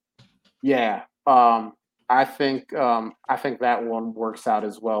 So, yeah, I think that one works out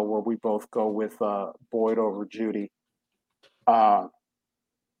as well, where we both go with Boyd over Jeudy.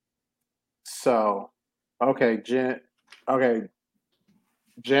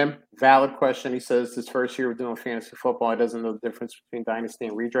 Jim, valid question. He says his first year of doing fantasy football, he doesn't know the difference between dynasty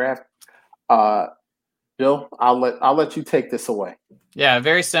and redraft. Bill, I'll let you take this away. Yeah,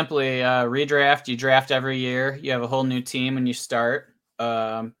 very simply, redraft. You draft every year. You have a whole new team when you start.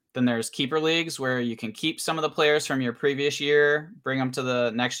 Then there's keeper leagues where you can keep some of the players from your previous year, bring them to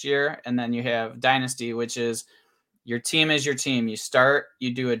the next year. And then you have dynasty, which is your team is your team. You start,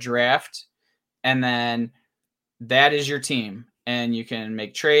 you do a draft, and then that is your team. And you can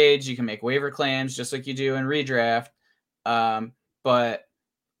make trades, you can make waiver claims just like you do in redraft. But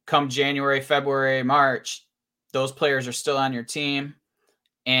come January, February, March, those players are still on your team.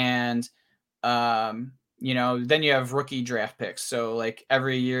 And then you have rookie draft picks. So like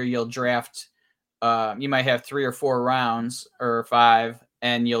every year you'll draft, you might have 3 or 4 rounds or 5,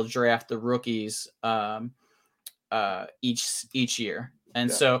 and you'll draft the rookies each year.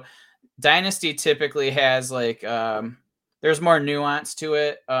 And so dynasty typically has like, there's more nuance to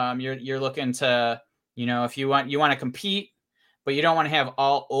it. You're looking to, if you want to compete, but you don't want to have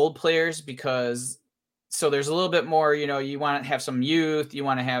all old players so there's a little bit more, you want to have some youth, you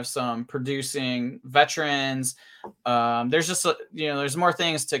want to have some producing veterans. There's just, there's more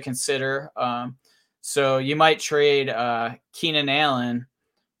things to consider. So you might trade Keenan Allen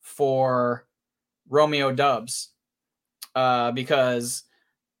for Romeo Doubs because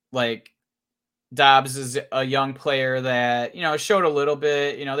like Dobbs is a young player that, showed a little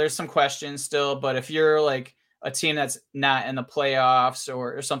bit, there's some questions still, but if you're like a team that's not in the playoffs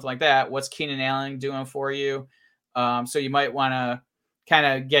or something like that, what's Keenan Allen doing for you? So you might want to kind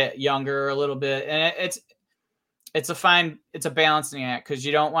of get younger a little bit. And it's a balancing act because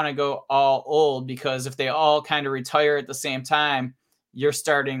you don't want to go all old, because if they all kind of retire at the same time, you're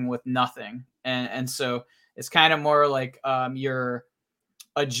starting with nothing. and so it's kind of more like you're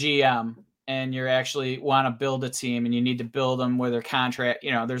a GM and you're actually want to build a team, and you need to build them where their contract,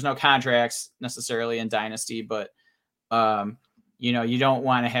 there's no contracts necessarily in Dynasty, but you don't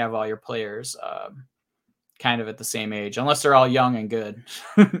want to have all your players kind of at the same age unless they're all young and good.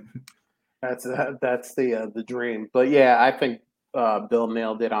 That's the dream. But yeah, I think Bill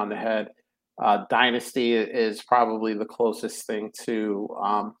nailed it on the head. Dynasty is probably the closest thing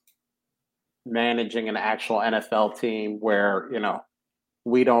to managing an actual NFL team where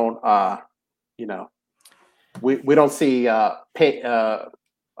we don't you know we don't see I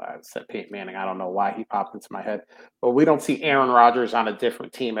said Peyton Manning. I don't know why he popped into my head, but we don't see Aaron Rodgers on a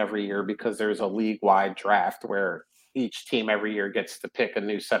different team every year because there's a league-wide draft where each team every year gets to pick a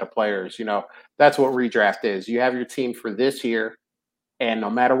new set of players. That's what redraft is. You have your team for this year, and no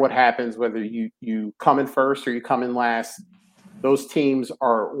matter what happens, whether you come in first or you come in last, those teams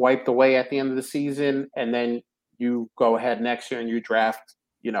are wiped away at the end of the season, and then you go ahead next year and you draft,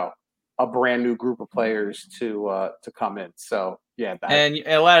 a brand new group of players to come in. So yeah, and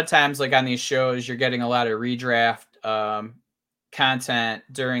a lot of times, like on these shows, you're getting a lot of redraft content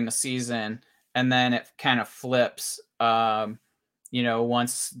during the season, and then it kind of flips. Once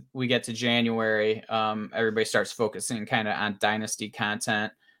we get to January, everybody starts focusing kind of on dynasty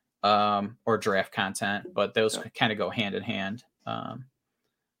content or draft content, but those kind of go hand in hand.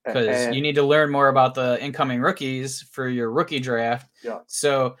 Because you need to learn more about the incoming rookies for your rookie draft. Yeah.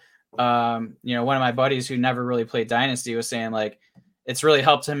 So, one of my buddies who never really played Dynasty was saying like it's really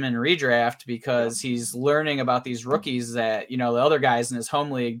helped him in redraft because he's learning about these rookies that, the other guys in his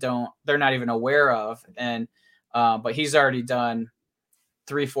home league they're not even aware of. And, but he's already done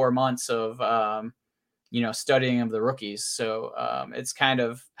 3-4 months of, studying of the rookies. So, it's kind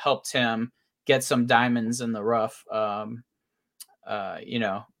of helped him get some diamonds in the rough,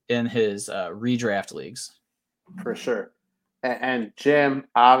 in his redraft leagues. For sure. And Jim,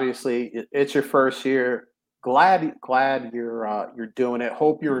 obviously, it's your first year. Glad you're doing it.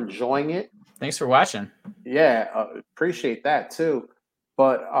 Hope you're enjoying it. Thanks for watching. Yeah, appreciate that too.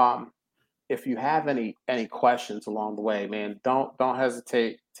 But if you have any questions along the way, man, don't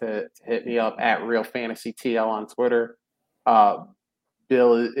hesitate to hit me up at Real Fantasy TL on Twitter.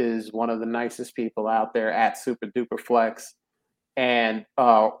 Bill is one of the nicest people out there at Super Duper Flex. And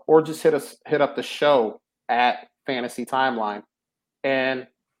or just hit up the show at Fantasy Timeline, and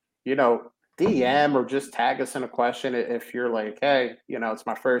DM or just tag us in a question if you're like, hey, it's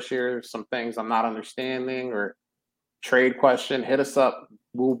my first year, some things I'm not understanding, or trade question. Hit us up.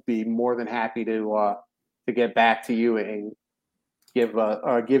 We'll be more than happy to get back to you and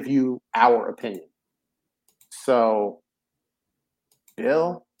give you our opinion. So,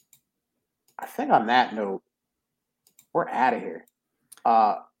 Bill, I think on that note, we're out of here.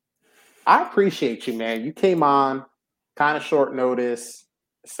 I appreciate you, man. You came on kind of short notice,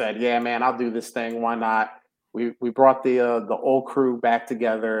 said, yeah, man, I'll do this thing. Why not? We brought the old crew back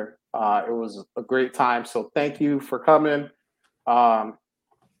together. It was a great time. So thank you for coming.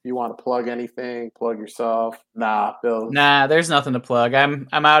 You want to plug anything? Plug yourself? Nah, Bill. Nah, there's nothing to plug. I'm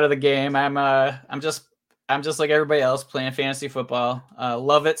out of the game. I'm just like everybody else playing fantasy football.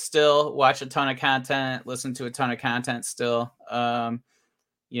 Love it still. Watch a ton of content. Listen to a ton of content still. So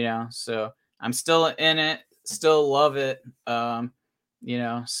I'm still in it. Still love it. So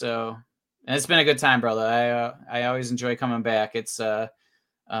and it's been a good time, brother. I always enjoy coming back. It's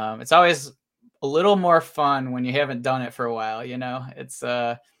always a little more fun when you haven't done it for a while. It's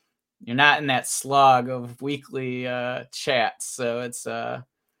you're not in that slog of weekly chats. So it's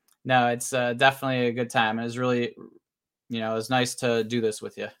it's definitely a good time. It was really, it was nice to do this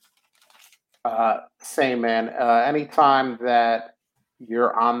with you. Same, man. Anytime that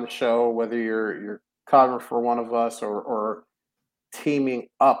you're on the show, whether you're covering for one of us or teaming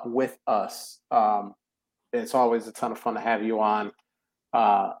up with us, it's always a ton of fun to have you on.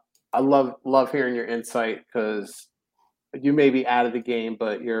 I love hearing your insight because you may be out of the game,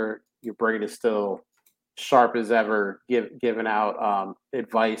 but your brain is still sharp as ever, giving out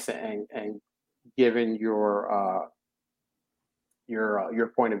advice and giving your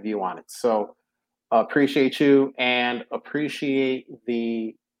point of view on it. So appreciate you and appreciate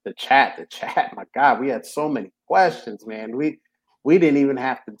the chat. The chat, my God, we had so many questions, man. We didn't even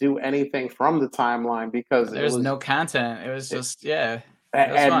have to do anything from the timeline because there's no content. It was just it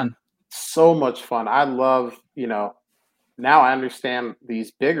was fun. So much fun. I love, now I understand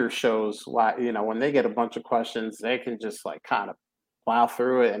these bigger shows why, when they get a bunch of questions, they can just like kind of plow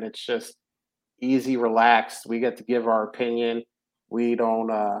through it and it's just easy, relaxed. We get to give our opinion. We don't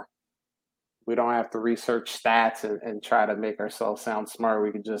have to research stats and try to make ourselves sound smart.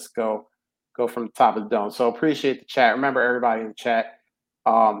 We can just go go from the top of the dome. So appreciate the chat. Remember, everybody in the chat,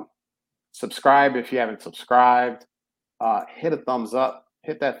 subscribe if you haven't subscribed. Hit a thumbs up.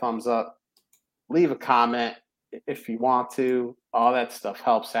 Hit that thumbs up. Leave a comment if you want to. All that stuff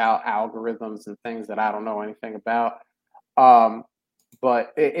helps out, algorithms and things that I don't know anything about.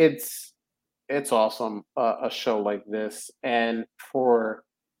 But it's awesome, a show like this. And for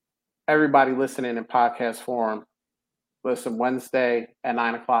everybody listening in podcast form, listen, Wednesday at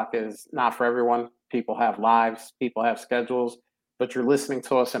 9:00 is not for everyone. People have lives, people have schedules, but you're listening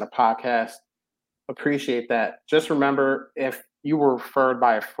to us in a podcast. Appreciate that. Just remember, if you were referred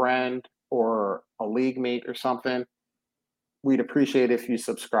by a friend or a league mate or something, we'd appreciate if you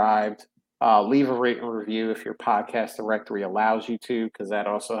subscribed. Leave a rate and review if your podcast directory allows you to, because that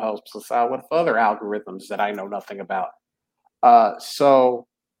also helps us out with other algorithms that I know nothing about. So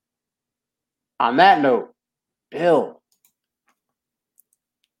on that note, Bill,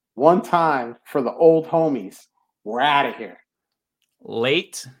 one time for the old homies, we're out of here.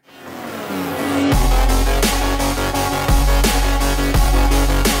 Late.